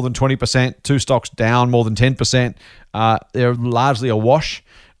 stocks up more than 20%, 2 stocks down more than 10%. They're largely a wash.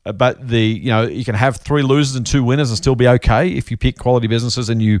 But you can have 3 losers and 2 winners and still be okay if you pick quality businesses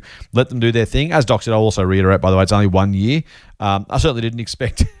and you let them do their thing. As Doc said, I'll also reiterate, by the way, it's only 1 year. I certainly didn't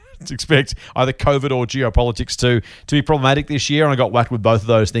expect either COVID or geopolitics to be problematic this year, and I got whacked with both of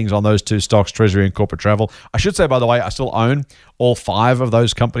those things on those 2 stocks, Treasury and corporate travel. I should say, by the way, I still own all 5 of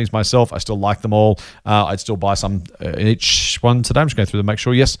those companies myself. I still like them all. I'd still buy some in each one today. I'm just going through them, make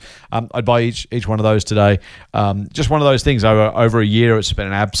sure. Yes, I'd buy each one of those today. Just one of those things over a year. It's been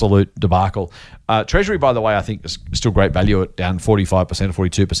an absolute debacle. Treasury, by the way, I think is still great value at down 45%,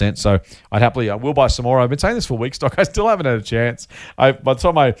 42%. So I will buy some more. I've been saying this for weeks, Doc. I still haven't had a chance. By the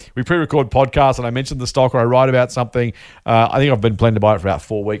time we pre-record podcasts and I mentioned the stock or I write about something, I think I've been planning to buy it for about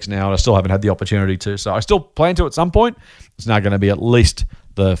 4 weeks now, and I still haven't had the opportunity to. So I still plan to at some point. It's now going to be at least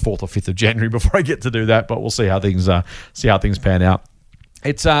the 4th or 5th of January before I get to do that, but we'll see how things pan out.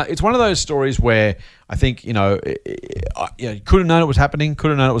 It's one of those stories where I think you could have known it was happening, could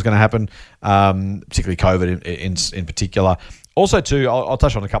have known it was going to happen, particularly COVID in particular. Also, too, I'll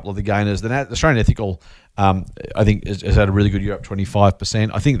touch on a couple of the gainers. The Australian Ethical I think has had a really good year, up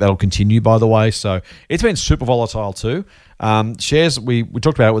 25%. I think that'll continue, by the way. So it's been super volatile too. Shares, we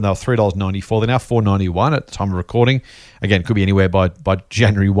talked about it when they were $3.94. They're now $4.91 at the time of recording. Again, could be anywhere by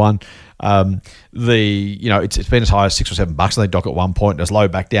January 1. It's been as high as $6 or $7 and they dock at one point. As low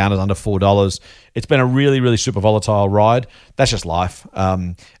back down as under $4. It's been a really, really super volatile ride. That's just life.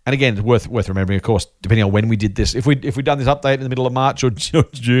 And again, it's worth remembering, of course, depending on when we did this. If we'd done this update in the middle of March or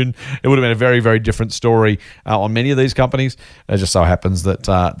June, it would have been a very, very different story on many of these companies. It just so happens that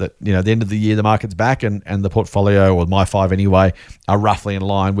at the end of the year, the market's back and the portfolio, or my 5 anyway, are roughly in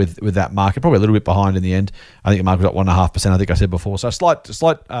line with that market. Probably a little bit behind in the end. I think the market was up 1.5%. I think I said before. So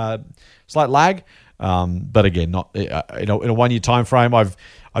slight lag. But again, not in a 1 year time frame.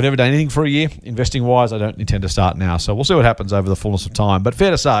 I've never done anything for a year investing wise. I don't intend to start now, so we'll see what happens over the fullness of time. But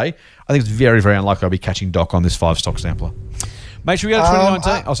fair to say, I think it's very, very unlikely I'll be catching Doc on this 5 stock sampler. Mate, should we go to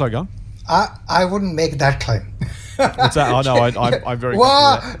 2019? Sorry, go on. I wouldn't make that claim. What's that? Oh no, I'm very.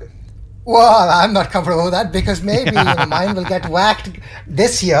 Well, I'm not comfortable with that because maybe mine will get whacked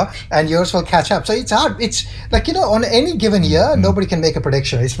this year and yours will catch up. So it's hard. It's like, on any given year, nobody can make a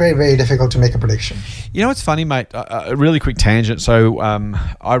prediction. It's very, very difficult to make a prediction. It's funny, mate. A really quick tangent. So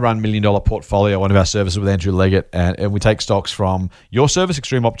I run $1 Million Portfolio, one of our services with Andrew Leggett, and we take stocks from your service,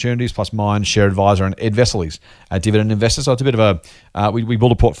 Extreme Opportunities, plus mine, Share Advisor, and Ed Vesely's Dividend Investor. So it's a bit of we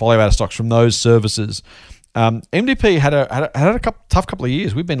build a portfolio out of stocks from those services. MDP had a tough couple of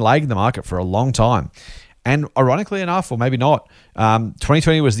years. We've been lagging the market for a long time. And ironically enough, or maybe not,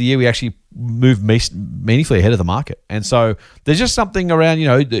 2020 was the year we actually moved meaningfully ahead of the market. And so there's just something around,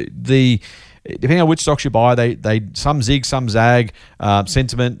 the depending on which stocks you buy, they some zig, some zag,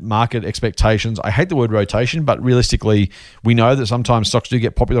 sentiment, market expectations. I hate the word rotation, but realistically, we know that sometimes stocks do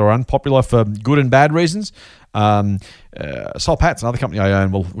get popular or unpopular for good and bad reasons. Soul Pat's another company I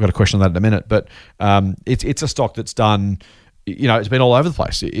own. We've got a question on that in a minute, but it's a stock that's done. It's been all over the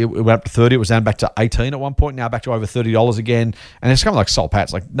place. It went up to 30. It was down back to 18 at one point. Now back to over $30 again. And it's kind of like Soul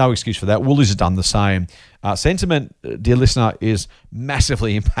Pat's, like no excuse for that. Woolies has done the same. Sentiment, dear listener, is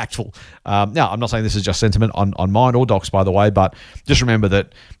massively impactful. Now, I'm not saying this is just sentiment on mine or Doc's, by the way, but just remember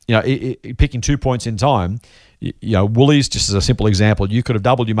that picking 2 points in time. Woolies, just as a simple example, you could have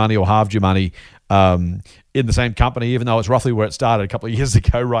doubled your money or halved your money in the same company, even though it's roughly where it started a couple of years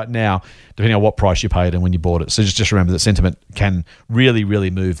ago right now, depending on what price you paid and when you bought it. So just remember that sentiment can really,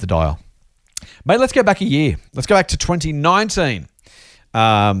 really move the dial. Mate, let's go back a year. Let's go back to 2019.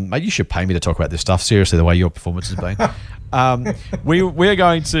 Mate, you should pay me to talk about this stuff. Seriously, the way your performance has been. We're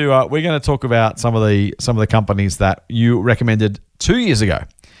going to talk about some of the companies that you recommended 2 years ago.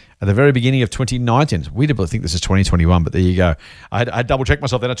 At the very beginning of 2019. We didn't think this is 2021, but there you go. I double-checked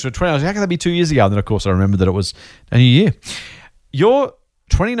myself. Then I was 20. I was like, how can that be 2 years ago? And then, of course, I remembered that it was a new year. Your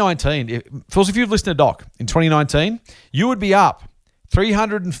 2019, if you'd listened to Doc in 2019, you would be up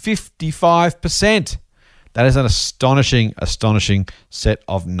 355%. That is an astonishing set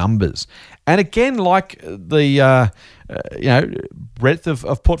of numbers. And again, like the breadth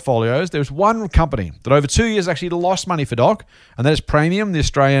of portfolios, there's one company that over 2 years actually lost money for Doc, and that is Praemium, the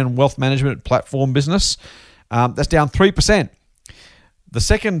Australian wealth management platform business. That's down 3%. The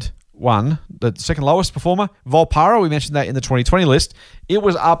second one, the second lowest performer, Volpara, we mentioned that in the 2020 list, it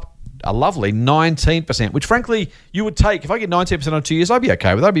was up a lovely 19%, which frankly you would take. If I get 19% on 2 years, I'd be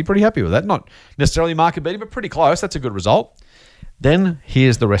okay with that. I'd be pretty happy with that. Not necessarily market beating, but pretty close. That's a good result. Then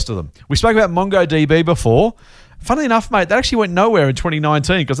here's the rest of them. We spoke about MongoDB before. Funnily enough, mate, that actually went nowhere in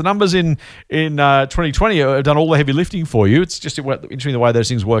 2019 because the numbers in 2020 have done all the heavy lifting for you. It's just interesting the way those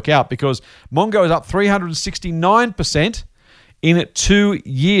things work out because Mongo is up 369% in 2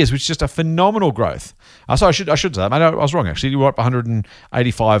 years, which is just a phenomenal growth. So I should say that, mate. I was wrong, actually. You were up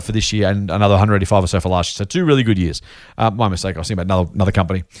 185 for this year and another 185 or so for last year. So 2 really good years. My mistake. I was thinking about another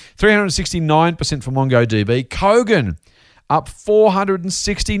company. 369% for MongoDB. Kogan, up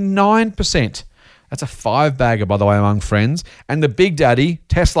 469%. That's a 5-bagger, by the way, among friends. And the big daddy,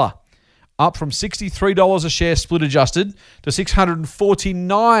 Tesla, up from $63 a share split adjusted to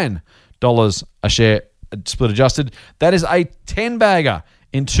 $649 a share split adjusted. That is a 10-bagger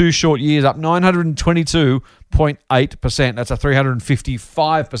in 2 short years, up 922.8%. That's a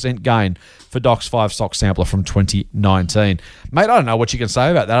 355% gain for Doc's 5 stock sampler from 2019. Mate, I don't know what you can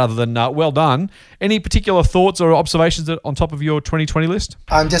say about that other than well done. Any particular thoughts or observations on top of your 2020 list?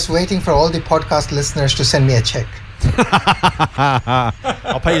 I'm just waiting for all the podcast listeners to send me a check.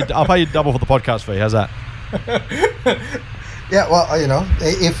 I'll pay you double for the podcast fee. How's that? Yeah, well, I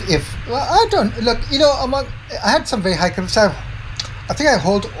don't look. I had some very high crypto. I think I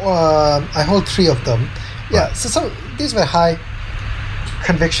hold 3 of them. Yeah, so these were high.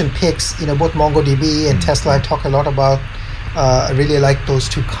 conviction picks. Both MongoDB and Tesla I talk a lot about. I really like those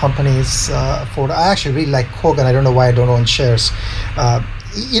two companies. I actually really like Kogan. I don't know why I don't own shares.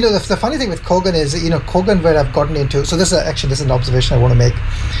 The funny thing with Kogan is, Kogan, where I've gotten into. So this is an observation I want to make.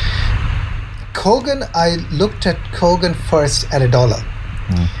 Kogan, I looked at Kogan first at $1.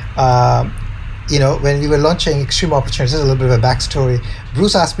 When we were launching Extreme Opportunities, this is a little bit of a backstory.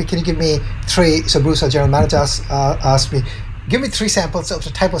 Bruce asked me, can you give me 3? So Bruce, our general manager, asked me, give me 3 samples of the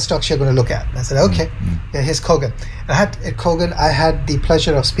type of stocks you're going to look at. And I said, okay, yeah, here's Kogan. At Kogan, I had the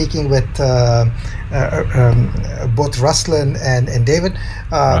pleasure of speaking with both Ruslan and David.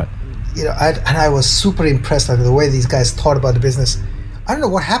 Right. And I was super impressed with the way these guys thought about the business. I don't know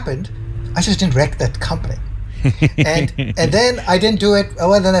what happened. I just didn't wreck that company. and then I didn't do it.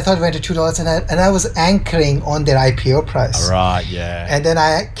 Well, then I thought it went to $2, and I was anchoring on their IPO price. Right, yeah. And then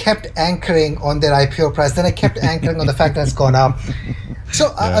I kept anchoring on their IPO price. Then I kept anchoring on the fact that it's gone up.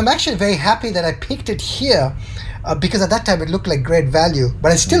 So I'm actually very happy that I picked it here because at that time it looked like great value,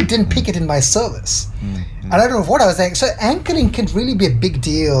 but I still didn't pick it in my service. And I don't know what I was saying. So anchoring can really be a big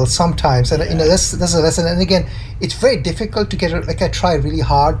deal sometimes, and that's a lesson. And again, it's very difficult to get. I try really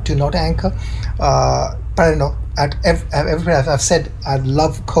hard to not anchor, but I don't know. I've said I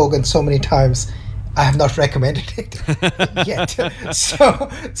love Kogan so many times. I have not recommended it yet.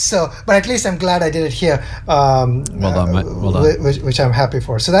 But at least I'm glad I did it here. Well done, mate. Well done. Which I'm happy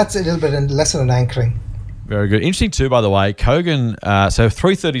for. So that's a little bit a lesson on anchoring. Very good. Interesting too, by the way, Kogan, so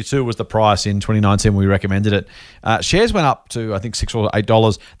 $3.32 was the price in 2019 when we recommended it. Shares went up to, I think, $6 or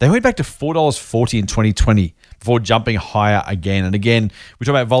 $8. They went back to $4.40 in 2020 before jumping higher again. And again, we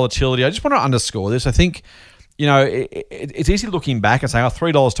talk about volatility. I just want to underscore this. I think, it's easy looking back and saying,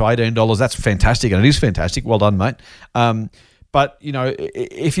 $3 to $18, that's fantastic. And it is fantastic. Well done, mate. But,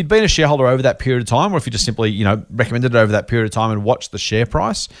 if you'd been a shareholder over that period of time, or if you just simply, recommended it over that period of time and watched the share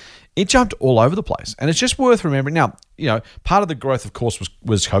price, it jumped all over the place. And it's just worth remembering. Now, part of the growth, of course,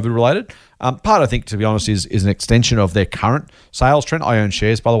 was COVID related. Part, I think, to be honest, is an extension of their current sales trend. I own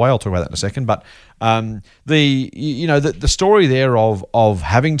shares, by the way. I'll talk about that in a second. But the story there of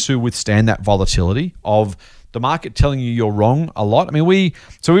having to withstand that volatility, of the market telling you you're wrong a lot. I mean,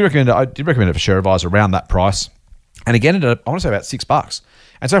 I did recommend it for Share Advisor around that price. And again, I want to say about $6.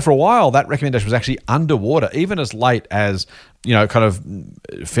 And so for a while, that recommendation was actually underwater, even as late as, kind of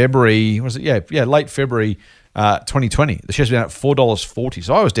February, late February 2020. The shares were down at $4.40.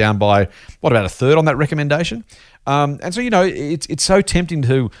 So I was down by, about a third on that recommendation. And so, it's so tempting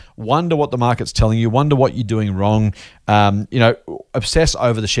to wonder what the market's telling you, wonder what you're doing wrong, obsess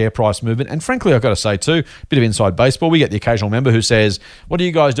over the share price movement. And frankly, I've got to say too, bit of inside baseball, we get the occasional member who says, what are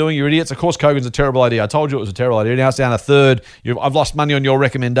you guys doing? You're idiots. Of course, Kogan's a terrible idea. I told you it was a terrible idea. Now it's down a third. I've lost money on your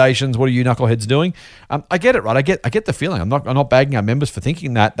recommendations. What are you knuckleheads doing? I get it, right? I get the feeling. I'm not bagging our members for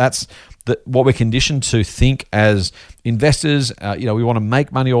thinking that. That's what we're conditioned to think as investors. We want to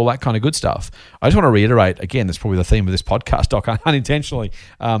make money, all that kind of good stuff. I just want to reiterate, again, that's probably the theme of this podcast, Doc, unintentionally,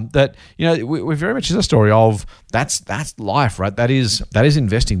 that, we're very much in a story of that's life, right? That is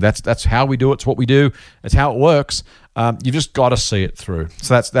investing. That's how we do it. It's what we do. It's how it works. You've just got to see it through.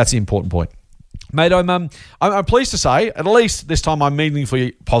 So that's the important point. Mate, I'm pleased to say, at least this time I'm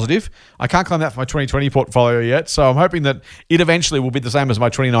meaningfully positive. I can't claim that for my 2020 portfolio yet, so I'm hoping that it eventually will be the same as my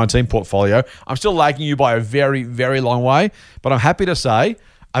 2019 portfolio. I'm still lagging you by a very, very long way, but I'm happy to say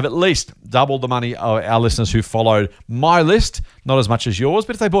I've at least doubled the money of our listeners who followed my list, not as much as yours,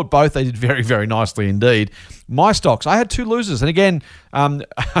 but if they bought both, they did very, very nicely indeed. My stocks, I had 2 losers. And again,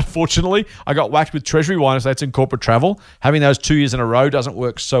 unfortunately, I got whacked with Treasury Wine Estates and Corporate Travel. Having those 2 years in a row doesn't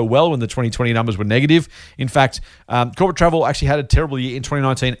work so well when the 2020 numbers were negative. In fact, Corporate Travel actually had a terrible year in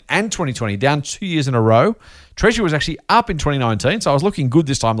 2019 and 2020, down 2 years in a row. Treasury was actually up in 2019, so I was looking good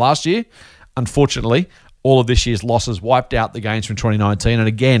this time last year. Unfortunately, all of this year's losses wiped out the gains from 2019. And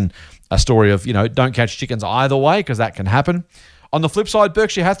again, a story of, don't catch chickens either way, because that can happen. On the flip side,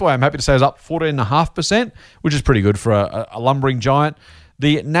 Berkshire Hathaway, I'm happy to say, is up 14.5%, which is pretty good for a lumbering giant.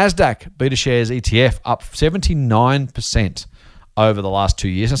 The NASDAQ Beta Shares ETF up 79% over the last 2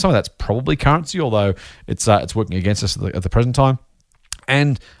 years. And some of that's probably currency, although it's working against us at the present time.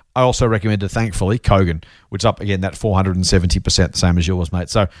 And I also recommended, thankfully, Kogan, which is up, again, that 470%, the same as yours, mate.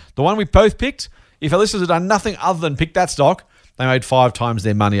 So the one we both picked, if our listeners had done nothing other than pick that stock, they made 5 times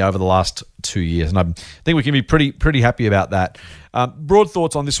their money over the last 2 years. And I think we can be pretty happy about that. Broad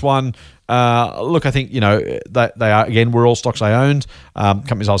thoughts on this one. Look, I think, they are, again, we're all stocks I owned.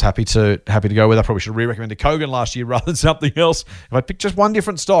 Companies I was happy to go with. I probably should have re-recommended Kogan last year rather than something else. If I picked just one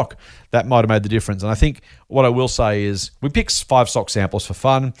different stock, that might have made the difference. And I think what I will say is we picked 5 stock samples for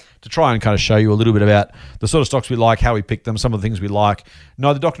fun to try and kind of show you a little bit about the sort of stocks we like, how we picked them, some of the things we like.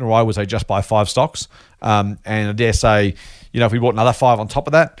 Neither Dr. nor I would say just buy 5 stocks. And I dare say, if we bought another 5 on top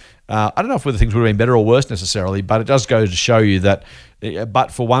of that, I don't know if whether things would have been better or worse necessarily, but it does go to show you that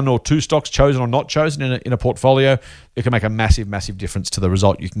but for 1 or 2 stocks chosen or not chosen in a portfolio, it can make a massive, massive difference to the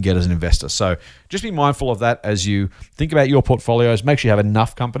result you can get as an investor. So just be mindful of that as you think about your portfolios. Make sure you have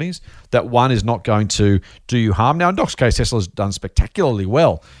enough companies that one is not going to do you harm. Now, in Doc's case, Tesla's done spectacularly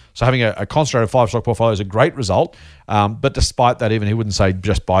well. So having a concentrated 5-stock portfolio is a great result. But despite that, even he wouldn't say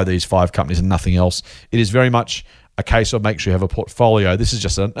just buy these 5 companies and nothing else. It is very much a case of make sure you have a portfolio. This is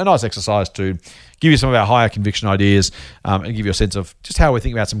just a nice exercise to give you some of our higher conviction ideas and give you a sense of just how we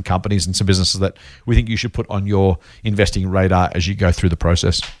think about some companies and some businesses that we think you should put on your investing radar as you go through the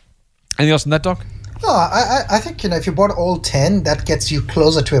process. Anything else on that, Doc? No, I think, if you bought all 10, that gets you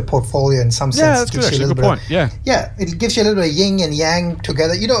closer to a portfolio in some sense. Yeah, that's good. Actually, good point. Yeah, it gives you a little bit of yin and yang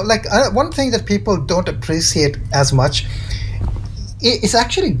together. One thing that people don't appreciate as much, it's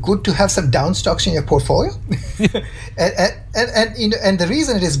actually good to have some down stocks in your portfolio. and the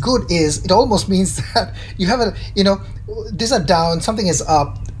reason it is good is it almost means that you have these are down, something is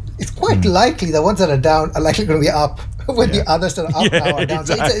up. It's quite likely the ones that are down are likely going to be up when the others that are up now are down.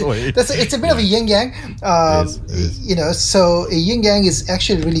 Exactly. So it's a bit of a yin yang. So a yin yang is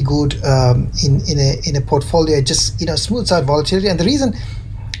actually really good in a portfolio. It just smooths out volatility. And the reason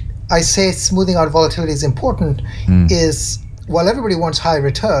I say smoothing out volatility is important is, while everybody wants high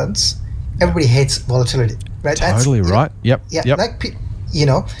returns, everybody hates volatility, right? Totally right. Yep. Yeah. Yep.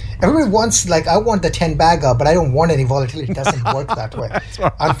 Everybody wants, I want the 10 bagger, but I don't want any volatility. It doesn't work that way,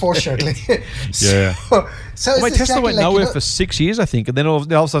 unfortunately. Yeah. So Tesla went nowhere for 6 years, I think, and then all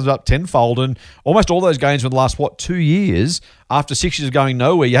of a sudden it's up tenfold, and almost all those gains were in the last 2 years. After 6 years of going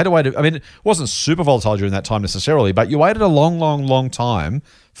nowhere, you had to wait. It wasn't super volatile during that time necessarily, but you waited a long, long, long time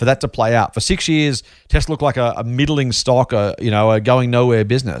for that to play out. For 6 years, Tesla looked like a middling stock, a going nowhere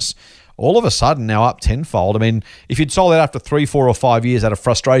business. All of a sudden, now up tenfold. If you'd sold it after 3, 4, or 5 years out of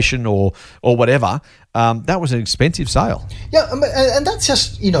frustration or whatever, that was an expensive sale. Yeah, and that's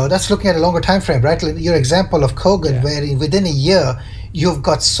just that's looking at a longer time frame, right? Your example of Kogan, where within a year you've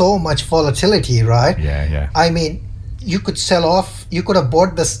got so much volatility, right? Yeah. You could sell off. You could have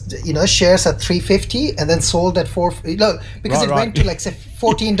bought this, shares at $3.50 and then sold at $4, because it went to say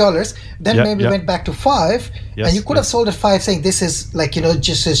 $14. Then maybe went back to $5, and you could have sold at $5, saying this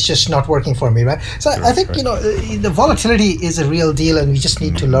is just not working for me, right? So I think the volatility is a real deal, and we just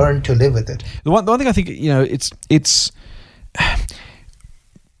need to learn to live with it. The one thing I think it's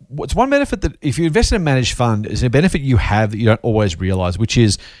one benefit that if you invest in a managed fund is a benefit you have that you don't always realize, which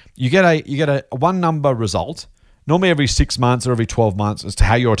is you get a one number result. Normally every 6 months or every 12 months as to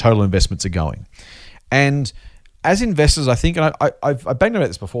how your total investments are going. And as investors, I think, and I've banged about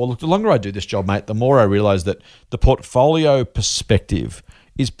this before, look, the longer I do this job, mate, the more I realize that the portfolio perspective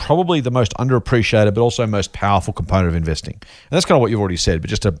is probably the most underappreciated but also most powerful component of investing. And that's kind of what you've already said, but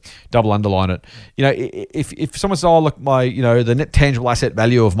just to double underline it, if someone says, look, my, the net tangible asset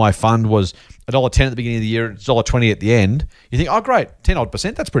value of my fund was $1.10 at the beginning of the year, it's $1.20 at the end, you think, oh, great,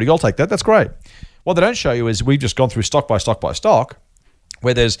 10-odd%, that's pretty good, I'll take that, that's great. What they don't show you is we've just gone through stock by stock by stock,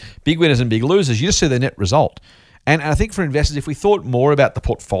 where there's big winners and big losers. You just see the net result. And I think for investors, if we thought more about the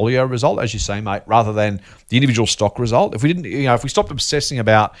portfolio result, as you say, mate, rather than the individual stock result, if we didn't, if we stopped obsessing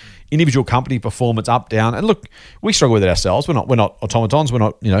about individual company performance up, down, and look, we struggle with it ourselves. We're not automatons. We're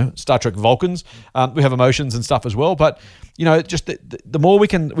not, Star Trek Vulcans. We have emotions and stuff as well. But, just the more we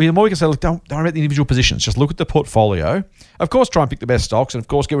can say, look, don't worry about the individual positions. Just look at the portfolio. Of course, try and pick the best stocks, and of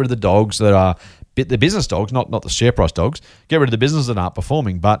course, get rid of the dogs that are the business dogs, not the share price dogs. Get rid of the businesses that aren't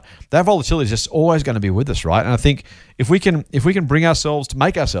performing. But that volatility is just always going to be with us, right? And I think if we can bring ourselves to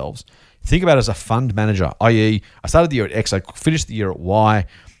make ourselves think about it as a fund manager, i.e., I started the year at X, I finished the year at Y.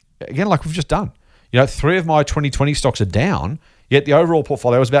 Again, like we've just done. 3 of my 2020 stocks are down, yet the overall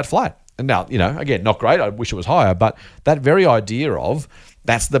portfolio is about flat. And now, again, not great. I wish it was higher, but that very idea of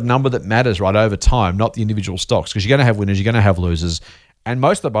that's the number that matters, right, over time, not the individual stocks, because you're going to have winners, you're going to have losers. And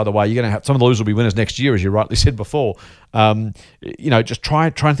most of them, by the way, you're going to have some of the losers will be winners next year, as you rightly said before. Just try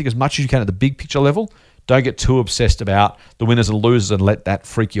and think as much as you can at the big picture level. Don't get too obsessed about the winners and losers and let that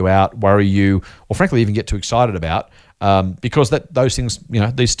freak you out, worry you, or frankly even get too excited about, because those things,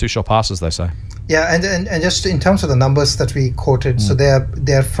 these too shall pass, as they say. Yeah, and just in terms of the numbers that we quoted, so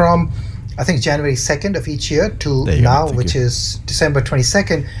they're from I think January 2nd of each year to There you go, now, thank which you. is December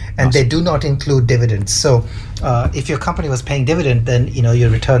 22nd, and Nice. they do not include dividends. So if your company was paying dividend, then your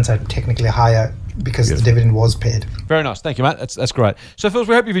returns are technically higher because the dividend was paid. Very nice. Thank you, Matt. That's great. So, Phils,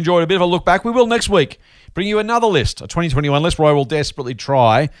 we hope you've enjoyed a bit of a look back. We will next week bring you another list, a 2021 list, where I will desperately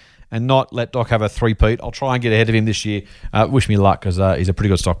try and not let Doc have a three-peat. I'll try and get ahead of him this year. Wish me luck, because he's a pretty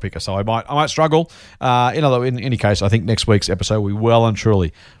good stock picker, so I might struggle. In any case, I think next week's episode will be well and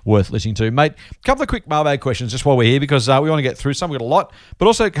truly worth listening to. Mate, a couple of quick mailbag questions just while we're here, because we want to get through some. We've got a lot, but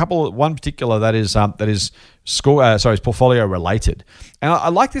also one particular that is portfolio related. And I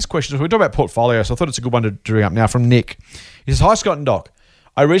like this question. So we talk about portfolio, so I thought it's a good one to bring up now from Nick. He says, "Hi, Scott and Doc.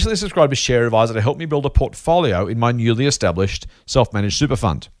 I recently subscribed to Share Advisor to help me build a portfolio in my newly established self-managed super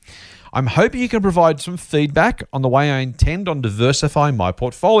fund. I'm hoping you can provide some feedback on the way I intend on diversifying my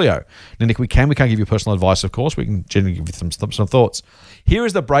portfolio." Now, Nick, we can't give you personal advice, of course. We can generally give you some thoughts. Here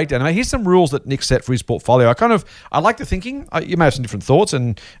is the breakdown. Here's some rules that Nick set for his portfolio. I like the thinking. You may have some different thoughts,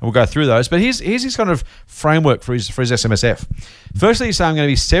 and we'll go through those. But here's his kind of framework for his SMSF. Firstly, he's saying I'm going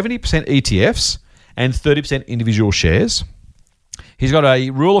to be 70% ETFs and 30% individual shares. He's got a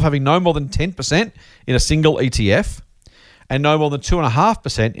rule of having no more than 10% in a single ETF and no more than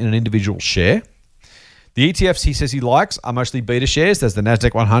 2.5% in an individual share. The ETFs he says he likes are mostly beta shares. There's the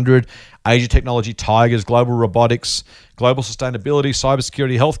NASDAQ 100, Asia Technology Tigers, Global Robotics, Global Sustainability,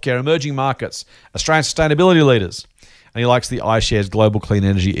 Cybersecurity, Healthcare, Emerging Markets, Australian Sustainability Leaders. And he likes the iShares Global Clean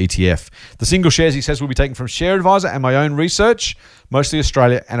Energy ETF. The single shares he says will be taken from Share Advisor and my own research, mostly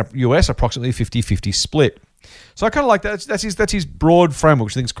Australia and US, approximately 50-50 split. So I kind of like that. That's his broad framework,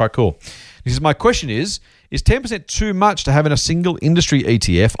 which I think is quite cool. He says, my question is 10% too much to have in a single industry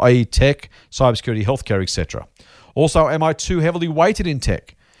ETF, i.e. tech, cybersecurity, healthcare, etc.? Also, am I too heavily weighted in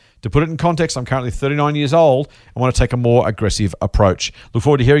tech? To put it in context, I'm currently 39 years old and want to take a more aggressive approach. Look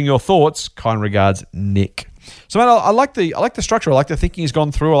forward to hearing your thoughts. Kind regards, Nick. So, man, I like the structure. I like the thinking he's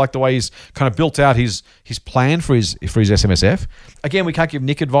gone through. I like the way he's kind of built out his plan for his SMSF. Again, we can't give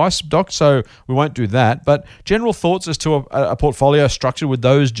Nick advice, Doc, so we won't do that. But general thoughts as to a portfolio structured with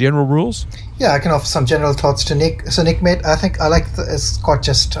those general rules? Yeah, I can offer some general thoughts to Nick. So, Nick, mate, I think I like, as Scott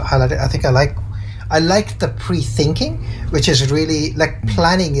just highlighted, I like the pre-thinking, which is really like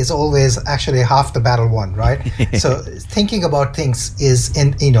planning is always actually half the battle won, right? So thinking about things is,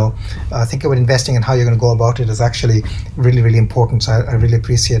 think about investing and how you're going to go about it is actually really, really important. So I really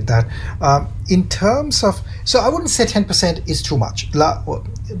appreciate that. In terms of, so I wouldn't say 10% is too much,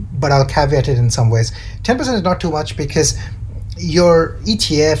 but I'll caveat it in some ways. 10% is not too much because your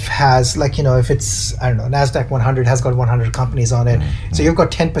ETF has, if it's, NASDAQ 100 has got 100 companies on it. Mm-hmm. So you've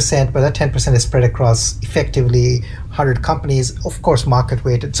got 10%, but that 10% is spread across effectively 100 companies, of course, market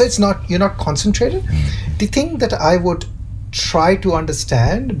weighted. So you're not concentrated. Mm-hmm. The thing that I would try to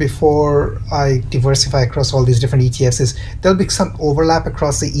understand before I diversify across all these different ETFs is there'll be some overlap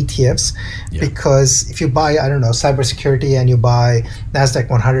across the ETFs. Yeah. Because if you buy, cybersecurity and you buy NASDAQ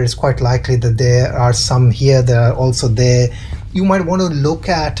 100, it's quite likely that there are some here that are also there. You might want to look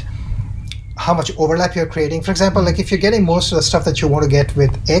at how much overlap you're creating. For example, like if you're getting most of the stuff that you want to get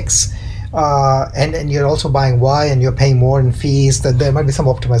with X, and you're also buying Y and you're paying more in fees, that there might be some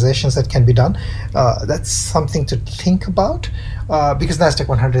optimizations that can be done. That's something to think about, because NASDAQ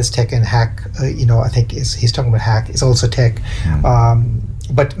 100 is tech and hack. I think he's talking about hack is also tech,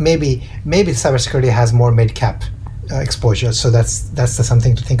 but maybe cybersecurity has more mid-cap exposure, so that's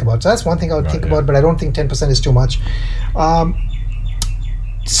something to think about. So that's one thing I would think about, but I don't think 10% is too much.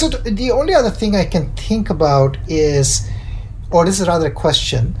 So the only other thing I can think about is, or this is rather a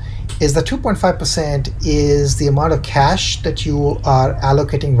question, is the 2.5% is the amount of cash that you are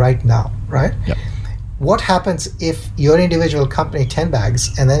allocating right now, right? Yep. What happens if your individual company 10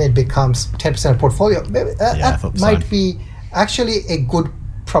 bags and then it becomes 10% of portfolio? Maybe that might be actually a good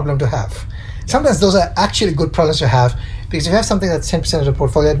problem to have. Sometimes those are actually good problems to have, because if you have something that's 10% of the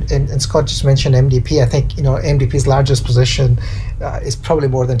portfolio, and Scott just mentioned MDP, I think MDP's largest position is probably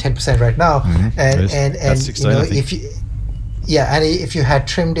more than 10% right now, and that's 16, if you had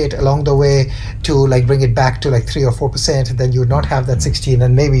trimmed it along the way to bring it back to 3 or 4%, then you would not have that 16,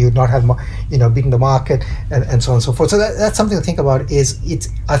 and maybe you'd not have beaten the market and so on and so forth. So that's something to think about.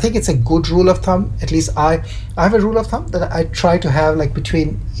 I think it's a good rule of thumb. At least I have a rule of thumb that I try to have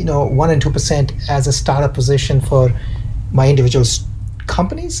between 1 and 2% as a startup position for my individual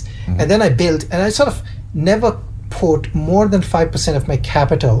companies, and then I build, and I sort of never put more than 5% of my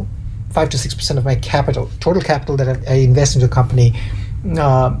capital, 5 to 6% of my capital, total capital that I invest into a company,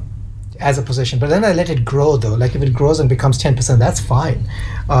 as a position. But then I let it grow though. Like if it grows and becomes 10%, that's fine.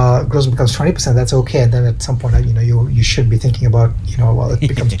 Grows and becomes 20%, that's okay. And then at some point, you should be thinking about, well, it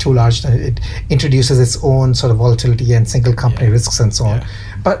becomes too large, then it introduces its own sort of volatility and single company risks and so on. Yeah.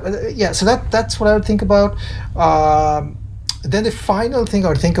 But so that's what I would think about. Then the final thing I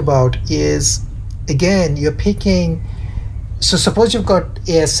would think about is, again, you're picking. So suppose you've got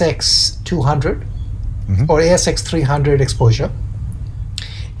ASX 200 or ASX 300 exposure,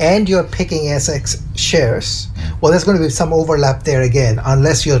 and you're picking ASX shares. Well, there's going to be some overlap there again,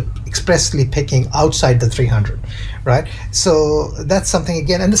 unless you're expressly picking outside the 300, right? So that's something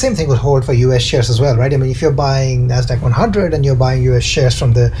again, and the same thing would hold for US shares as well, right? I mean, if you're buying NASDAQ 100 and you're buying US shares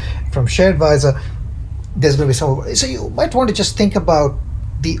from ShareAdvisor, there's going to be some. So you might want to just think about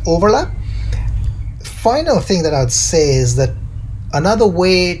the overlap. Final thing that I'd say is that another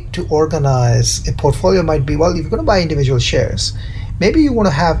way to organize a portfolio might be, well, if you're going to buy individual shares, maybe you want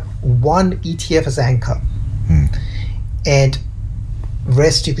to have one ETF as anchor, and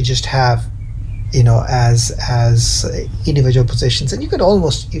rest you could just have, as individual positions. And you could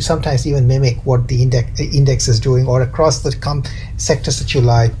you sometimes even mimic what the index is doing, or across the sectors that you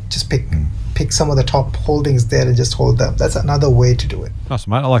like, just pick some of the top holdings there and just hold them. That's another way to do it. Nice,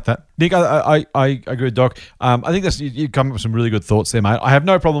 mate. I like that. Nick, I agree with Doc. I think you've come up with some really good thoughts there, mate. I have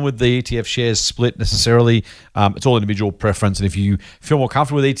no problem with the ETF shares split necessarily. It's all individual preference, and if you feel more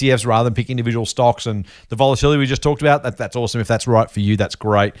comfortable with ETFs rather than picking individual stocks and the volatility we just talked about, that's awesome. If that's right for you, that's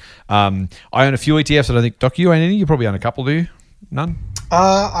great. I own a few ETFs. I don't think, Doc, you own any? You probably own a couple, do you? None?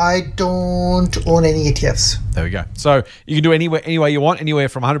 I don't own any ETFs. There we go. So you can do any way you want, anywhere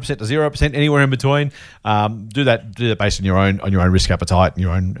from 100% to 0%, anywhere in between. Do that based on your own risk appetite and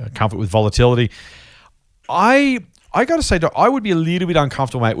your own comfort with volatility. I got to say, Doc, I would be a little bit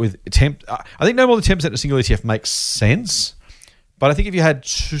uncomfortable, mate, with I think no more than 10% of a single ETF makes sense. But I think if you had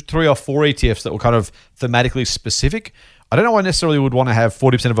 3 or 4 ETFs that were kind of thematically specific, I don't know I necessarily would want to have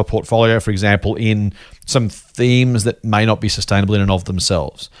 40% of a portfolio, for example, in some themes that may not be sustainable in and of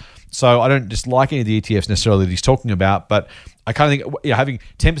themselves. So I don't dislike any of the ETFs necessarily that he's talking about, but I kind of think having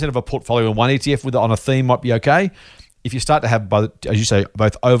 10% of a portfolio in one ETF on a theme might be okay. If you start to have, as you say,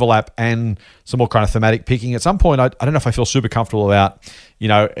 both overlap and some more kind of thematic picking, at some point, I don't know if I feel super comfortable about,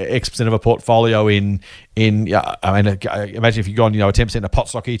 X% of a portfolio in imagine if you go on, a 10% in a pot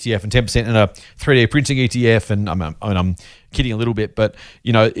stock ETF and 10% in a 3D printing ETF, and I'm kidding a little bit, but,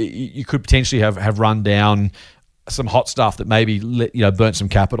 you could potentially have run down some hot stuff that maybe, burnt some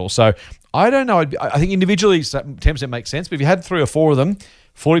capital. So I don't know. I think individually 10% makes sense, but if you had 3 or 4 of them,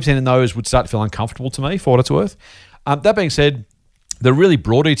 40% in those would start to feel uncomfortable to me, for what it's worth. That being said, the really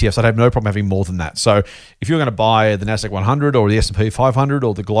broad ETFs, I'd have no problem having more than that. So if you're going to buy the NASDAQ 100 or the S&P 500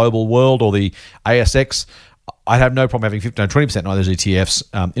 or the Global World or the ASX, I'd have no problem having 15 or 20% in those ETFs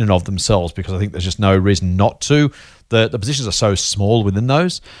in and of themselves, because I think there's just no reason not to. The positions are so small within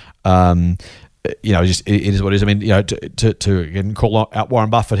those. It is what it is. I mean, to again call out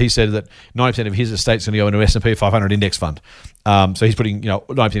Warren Buffett, he said that 90% of his estate's going to go into an S&P 500 index fund. So he's putting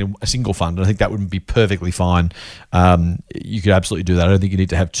 90% in a single fund, and I think that would be perfectly fine. You could absolutely do that. I don't think you need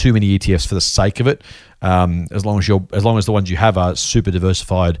to have too many ETFs for the sake of it. As long as the ones you have are super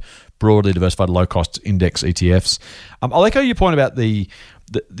diversified, broadly diversified, low cost index ETFs. I'll echo your point about the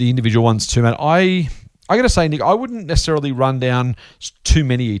individual ones too, man. I got to say, Nick, I wouldn't necessarily run down too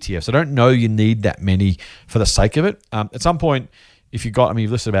many ETFs. I don't know you need that many for the sake of it. At some point, if you've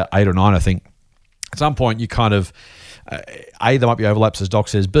listed about 8 or 9, I think. At some point, you kind of, A, there might be overlaps, as Doc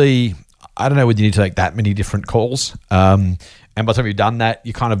says. B, I don't know whether you need to take that many different calls. And by the time you've done that,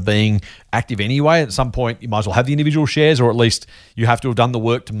 you're kind of being active anyway. At some point, you might as well have the individual shares, or at least you have to have done the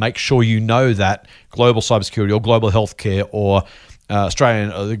work to make sure you know that global cybersecurity or global healthcare or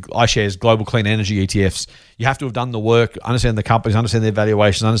Australian iShares Global Clean Energy ETFs, you have to have done the work, understand the companies, understand their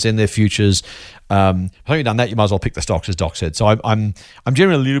valuations, understand their futures. If you've done that, you might as well pick the stocks, as Doc said. So I'm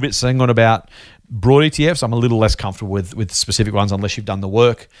generally a little bit sanguine about broad ETFs. I'm a little less comfortable with specific ones unless you've done the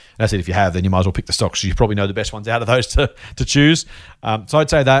work. And I said if you have, then you might as well pick the stocks. So you probably know the best ones out of those to choose. So I'd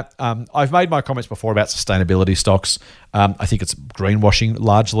say that. I've made my comments before about sustainability stocks. I think it's greenwashing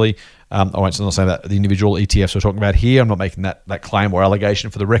largely. I won't say about the individual ETFs we're talking about here. I'm not making that claim or allegation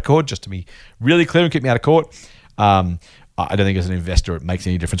for the record, just to be really clear and keep me out of court. I don't think as an investor it makes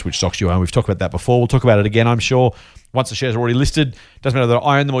any difference which stocks you own. We've talked about that before. We'll talk about it again, I'm sure. Once the shares are already listed, doesn't matter whether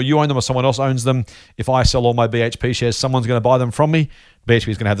I own them or you own them or someone else owns them. If I sell all my BHP shares, someone's going to buy them from me. BHP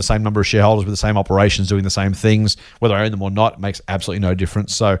is going to have the same number of shareholders with the same operations doing the same things. Whether I own them or not, it makes absolutely no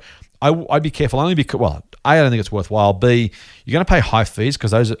difference. So I'd be careful only because, well, A, I don't think it's worthwhile. B, you're going to pay high fees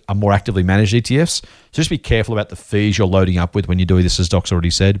because those are more actively managed ETFs. So just be careful about the fees you're loading up with when you're doing this, as Doc's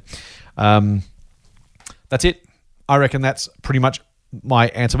already said. That's it. I reckon that's pretty much my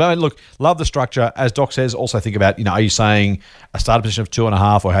answer. But look, love the structure. As Doc says, also think about, are you saying a starter position of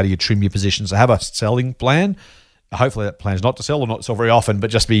 2.5, or how do you trim your positions? So have a selling plan. Hopefully that plan is not to sell or not to sell very often, but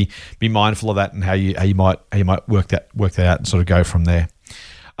just be mindful of that and how you might work that out and sort of go from there.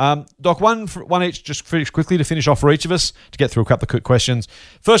 Doc, one each, just quickly to finish off for each of us to get through a couple of quick questions.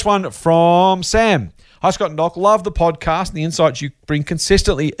 First one from Sam. Hi, Scott and Doc. Love the podcast and the insights you bring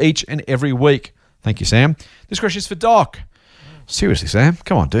consistently each and every week. Thank you, Sam. This question is for Doc. Seriously, Sam,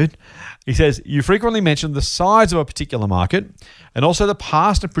 come on, dude. He says, you frequently mention the size of a particular market and also the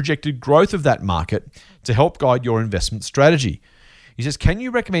past and projected growth of that market to help guide your investment strategy. He says, can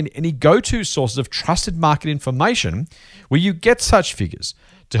you recommend any go-to sources of trusted market information where you get such figures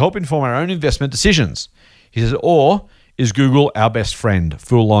to help inform our own investment decisions? He says, or is Google our best friend?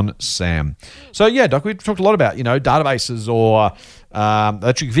 Full on Sam. So yeah, Doc, we talked a lot about, databases or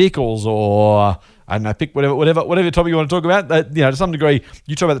electric vehicles, or I don't know, pick whatever topic you want to talk about. To some degree,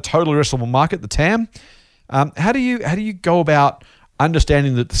 you talk about the total addressable market, the TAM. How do you go about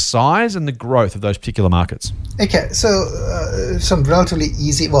understanding the size and the growth of those particular markets? Okay, so some relatively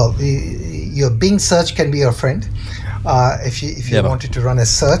easy. Well, your Bing search can be your friend if you wanted to run a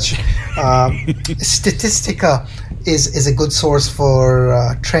search. Statistica is a good source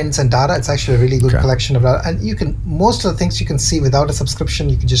for trends and data. It's actually a really good collection of data, and most of the things you can see without a subscription.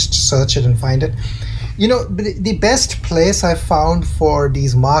 You can just search it and find it. The best place I found for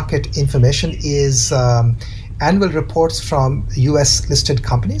these market information is annual reports from U.S. listed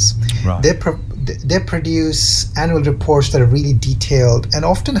companies. Right. They produce annual reports that are really detailed and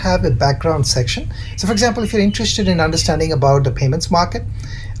often have a background section. So, for example, if you're interested in understanding about the payments market,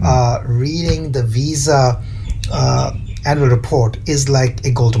 reading the Visa annual report is like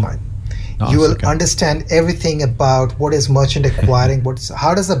a goldmine. You will understand everything about what is merchant acquiring,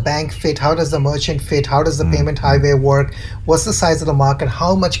 how does the bank fit, how does the merchant fit, how does the payment highway work, what's the size of the market,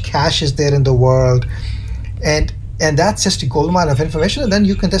 how much cash is there in the world, and that's just a goldmine of information. And then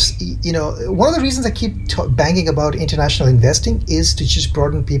you can just, one of the reasons I keep banging about international investing is to just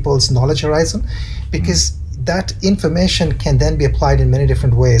broaden people's knowledge horizon, because that information can then be applied in many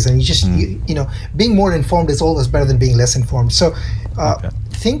different ways. And being more informed is always better than being less informed. So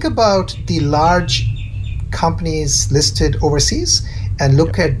think about the large companies listed overseas and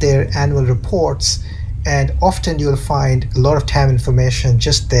look at their annual reports. And often you'll find a lot of TAM information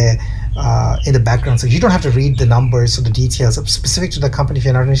just there in the background. So you don't have to read the numbers or the details specific to the company if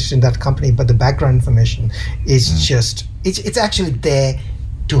you're not interested in that company, but the background information is just, it's actually there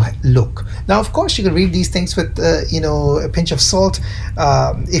to look. Now, of course, you can read these things with a pinch of salt.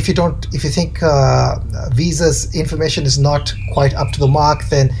 If you think Visa's information is not quite up to the mark,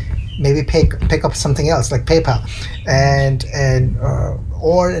 then maybe pick up something else like PayPal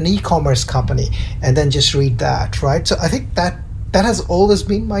or an e-commerce company, and then just read that, right? So I think that has always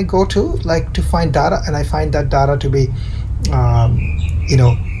been my go-to, like to find data, and I find that data to be,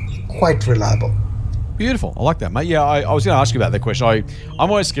 quite reliable. Beautiful. I like that, mate. Yeah, I was going to ask you about that question. I'm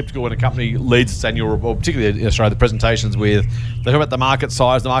always skeptical when a company leads its annual report, particularly in Australia, the presentations they talk about the market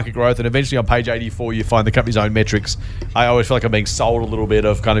size, the market growth, and eventually on page 84 you find the company's own metrics. I always feel like I'm being sold a little bit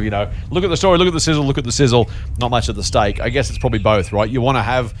of kind of, look at the story, look at the sizzle, not much at the stake. I guess it's probably both, right? You want to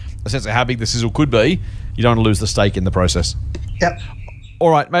have a sense of how big the sizzle could be. You don't want to lose the stake in the process. Yep. All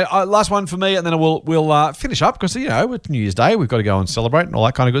right, mate. Last one for me, and then we'll finish up because it's New Year's Day. We've got to go and celebrate and all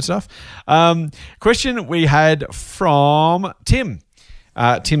that kind of good stuff. Question we had from Tim.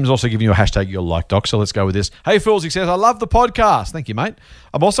 Tim's also giving you a hashtag you'll like, Doc. So let's go with this. Hey, fools, he says, I love the podcast. Thank you, mate.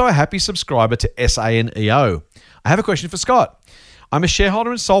 I'm also a happy subscriber to SANEO. I have a question for Scott. I'm a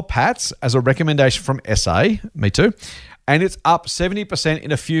shareholder in Soul Patts as a recommendation from SA. Me too. And it's up 70%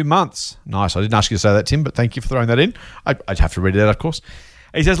 in a few months. Nice. I didn't ask you to say that, Tim, but thank you for throwing that in. I'd have to read it out, of course.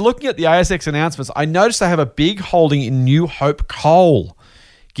 He says, looking at the ASX announcements, I noticed they have a big holding in New Hope Coal.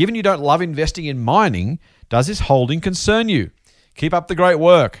 Given you don't love investing in mining, does this holding concern you? Keep up the great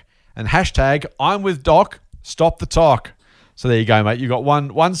work. And hashtag, I'm with Doc, stop the talk. So there you go, mate. You got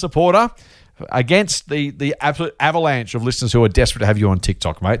one supporter against the absolute avalanche of listeners who are desperate to have you on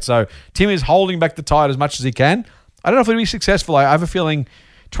TikTok, mate. So Tim is holding back the tide as much as he can. I don't know if it'll be successful. I have a feeling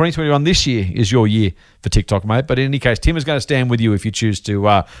 2021 this year is your year for TikTok, mate. But in any case, Tim is going to stand with you if you choose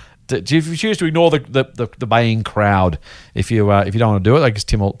to ignore the baying crowd. If you don't want to do it, I guess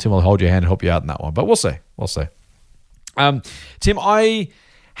Tim will hold your hand and help you out in that one. But we'll see. Tim, I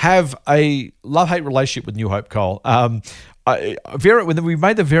have a love-hate relationship with New Hope Coal. When we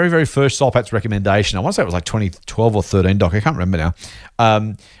made the very, very first Soul Patts recommendation, I want to say it was like 2012 or 13, Doc. I can't remember now.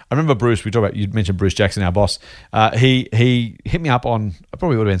 I remember Bruce. You mentioned Bruce Jackson, our boss. He hit me up on,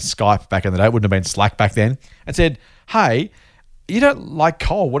 probably would have been Skype back in the day. It wouldn't have been Slack back then, and said, "Hey, you don't like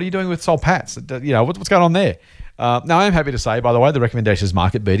coal. What are you doing with Soul Patts? What's going on there?" Now, I am happy to say, by the way, the recommendation is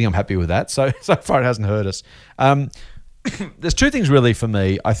market beating. I'm happy with that. So far, it hasn't hurt us. There's two things really for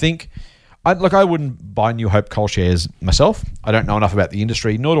me. I think, I wouldn't buy New Hope Coal shares myself. I don't know enough about the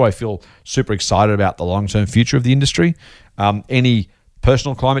industry, nor do I feel super excited about the long-term future of the industry. Any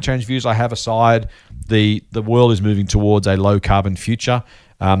personal climate change views I have aside, the world is moving towards a low-carbon future,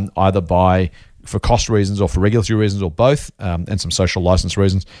 either for cost reasons or for regulatory reasons or both, and some social license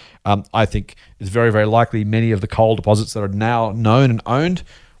reasons. I think it's very, very likely many of the coal deposits that are now known and owned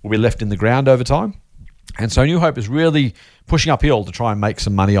will be left in the ground over time. And so New Hope is really pushing uphill to try and make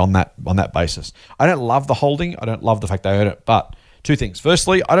some money on that basis. I don't love the holding. I don't love the fact they own it. But two things.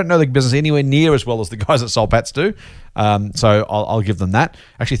 Firstly, I don't know the business anywhere near as well as the guys at Soul Patts do. So I'll give them that.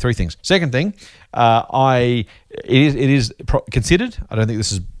 Actually, three things. Second thing, it is considered, I don't think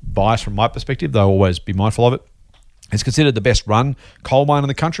this is biased from my perspective, though I'll always be mindful of it. It's considered the best run coal mine in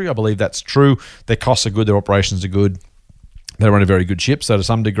the country. I believe that's true. Their costs are good. Their operations are good. They run a very good ship. So to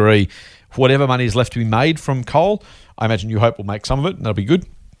some degree, whatever money is left to be made from coal, I imagine New Hope will make some of it, and that'll be good.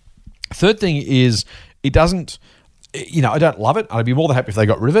 Third thing is, it doesn't, I don't love it. I'd be more than happy if they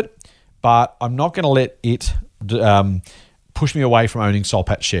got rid of it, but I'm not going to let it push me away from owning Soul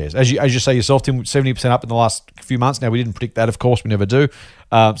Patts shares. As you say yourself, Tim, 70% up in the last few months. Now, we didn't predict that, of course. We never do.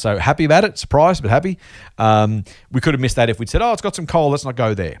 So happy about it. Surprised, but happy. We could have missed that if we'd said, it's got some coal, let's not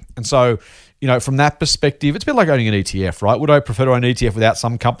go there. And so, from that perspective, it's a bit like owning an ETF, right? Would I prefer to own an ETF without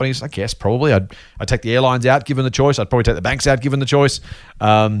some companies? I guess probably. I'd take the airlines out, given the choice. I'd probably take the banks out, given the choice.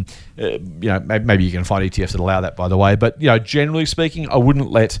 Maybe you can find ETFs that allow that, by the way. But, generally speaking, I wouldn't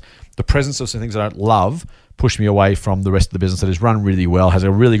let the presence of some things I don't love push me away from the rest of the business that is run really well, has a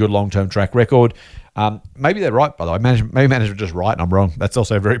really good long-term track record. Maybe they're right, by the way. Maybe management are just right and I'm wrong. That's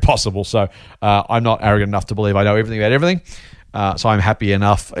also very possible. So I'm not arrogant enough to believe I know everything about everything. So I'm happy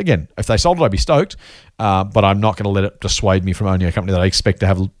enough. Again, if they sold it, I'd be stoked. But I'm not going to let it dissuade me from owning a company that I expect to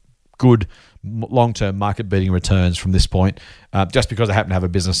have good long-term market-beating returns from this point, just because I happen to have a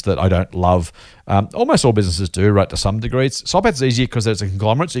business that I don't love. Almost all businesses do, right, to some degree. Soul Patts is easier because it's a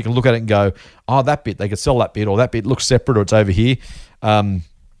conglomerate, so you can look at it and go, that bit, they could sell that bit, or that bit looks separate, or it's over here. I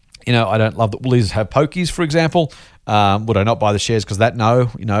don't love that Woolies have pokies, for example. Would I not buy the shares because that? No.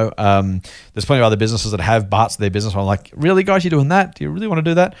 There's plenty of other businesses that have parts of their business where I'm like, really, guys, you're doing that? Do you really want to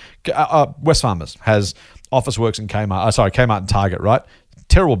do that? Wesfarmers has Officeworks and Kmart and Target, right?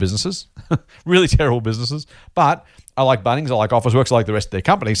 Terrible businesses, really terrible businesses. But I like Bunnings, I like Officeworks, I like the rest of their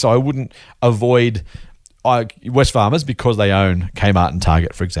company. So I wouldn't avoid Wesfarmers because they own Kmart and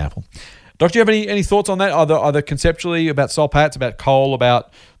Target, for example. Doc, do you have any thoughts on that, either conceptually about Soul Patts, about coal,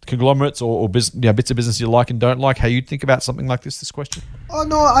 about conglomerates or bits of business you like and don't like, how you'd think about something like this question? Oh,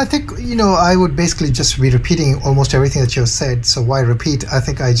 no, I think, I would basically just be repeating almost everything that you've said. So why repeat? I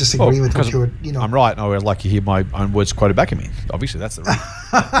think I just agree with what you were, I'm right. I would like to hear my own words quoted back at me. Obviously, that's the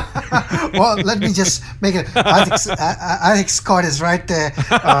right. Well, let me just make it. I think Scott is right there.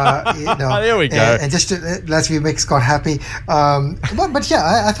 There we go. And just let's make Scott happy. But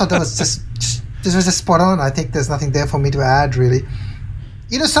yeah, I thought that was just spot on. I think there's nothing there for me to add, really.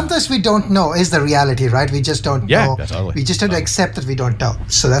 Sometimes we don't know is the reality, right? We just don't know. Totally. We just have to accept that we don't know.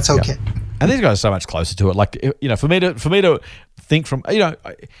 So that's okay. Yeah. And these guys are so much closer to it. Like, for me to think from, I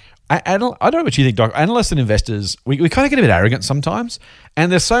don't know what you think, Doc. Analysts and investors, we kind of get a bit arrogant sometimes.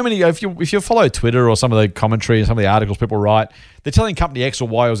 And there's so many, if you follow Twitter or some of the commentary and some of the articles people write, they're telling company X or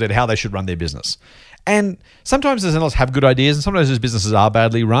Y or Z how they should run their business. And sometimes those analysts have good ideas and sometimes those businesses are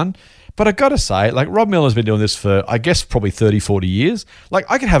badly run. But I've got to say, like, Rob Miller's been doing this for, I guess, probably 30, 40 years. Like,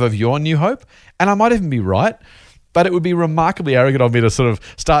 I could have a view on New Hope, and I might even be right, but it would be remarkably arrogant of me to sort of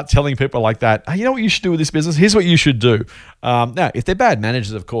start telling people like that, hey, you know what you should do with this business? Here's what you should do. Now, if they're bad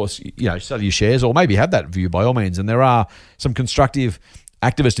managers, of course, sell your shares or maybe have that view by all means. And there are some constructive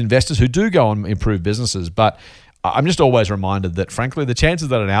activist investors who do go and improve businesses, but I'm just always reminded that, frankly, the chances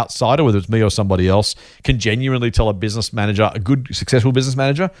that an outsider, whether it's me or somebody else, can genuinely tell a business manager, a good, successful business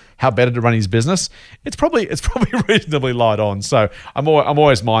manager, how better to run his business, it's probably reasonably light on. So I'm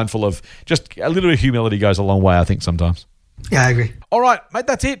always mindful of just a little bit of humility goes a long way, I think, sometimes. Yeah, I agree. All right, mate,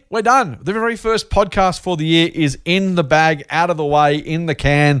 that's it. We're done. The very first podcast for the year is in the bag, out of the way, in the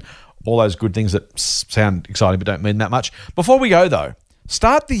can, all those good things that sound exciting but don't mean that much. Before we go, though,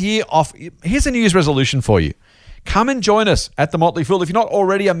 start the year off. Here's a New Year's resolution for you. come and join us at the Motley Fool. If you're not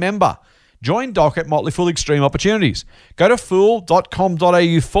already a member, join Doc at Motley Fool Extreme Opportunities. Go to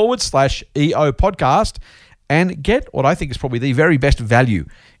fool.com.au/EO podcast and get what I think is probably the very best value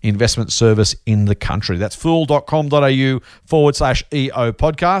investment service in the country. That's fool.com.au/EO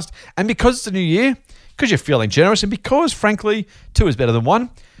podcast. And because it's a new year, because you're feeling generous, and because, frankly, 2 is better than 1,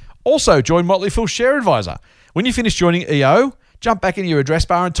 also join Motley Fool Share Advisor. When you finish joining EO, jump back into your address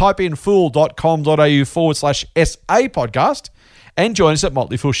bar and type in fool.com.au/SA podcast and join us at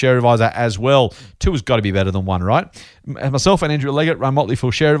Motley Fool Share Advisor as well. 2 has got to be better than 1, right? Myself and Andrew Leggett run Motley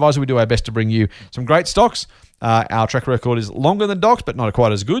Fool Share Advisor. We do our best to bring you some great stocks. Our track record is longer than Doc's, but not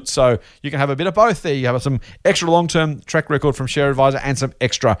quite as good. So you can have a bit of both there. You have some extra long-term track record from Share Advisor and some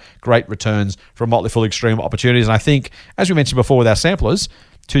extra great returns from Motley Fool Extreme Opportunities. And I think, as we mentioned before with our samplers,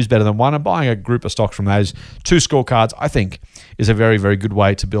 2's better than 1, and buying a group of stocks from those 2 scorecards, I think, is a very, very good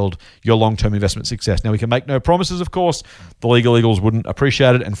way to build your long-term investment success. Now, we can make no promises, of course. The Legal Eagles wouldn't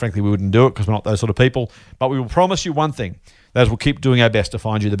appreciate it, and frankly, we wouldn't do it because we're not those sort of people. But we will promise you one thing, that is we'll keep doing our best to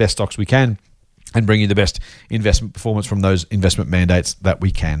find you the best stocks we can and bring you the best investment performance from those investment mandates that we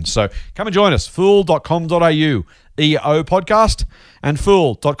can. So come and join us, fool.com.au EO podcast and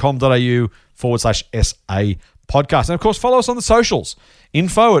fool.com.au/SA podcast. And of course, follow us on the socials.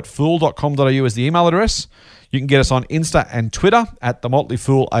 info@fool.com.au is the email address. You can get us on Insta and Twitter at The Motley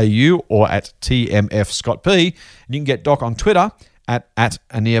Fool AU or at TMF Scott P. And you can get Doc on Twitter at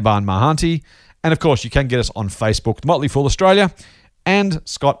Anirban Mahanti. And of course, you can get us on Facebook, The Motley Fool Australia and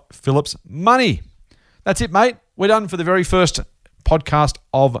Scott Phillips Money. That's it, mate. We're done for the very first podcast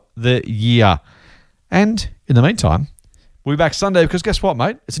of the year. And in the meantime, we'll be back Sunday because guess what,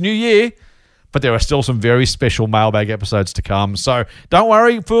 mate? It's a new year, but there are still some very special mailbag episodes to come. So don't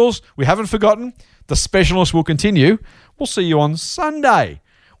worry, fools. We haven't forgotten. The specialness will continue. We'll see you on Sunday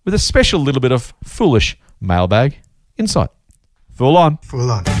with a special little bit of foolish mailbag insight. Fool on.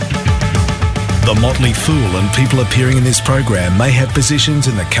 Full on. The Motley Fool and people appearing in this program may have positions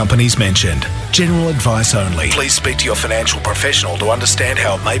in the companies mentioned. General advice only. Please speak to your financial professional to understand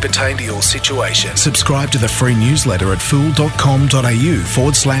how it may pertain to your situation. Subscribe to the free newsletter at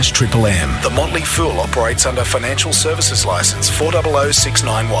fool.com.au/MMM. The Motley Fool operates under Financial Services Licence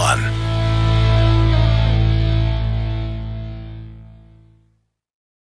 400691.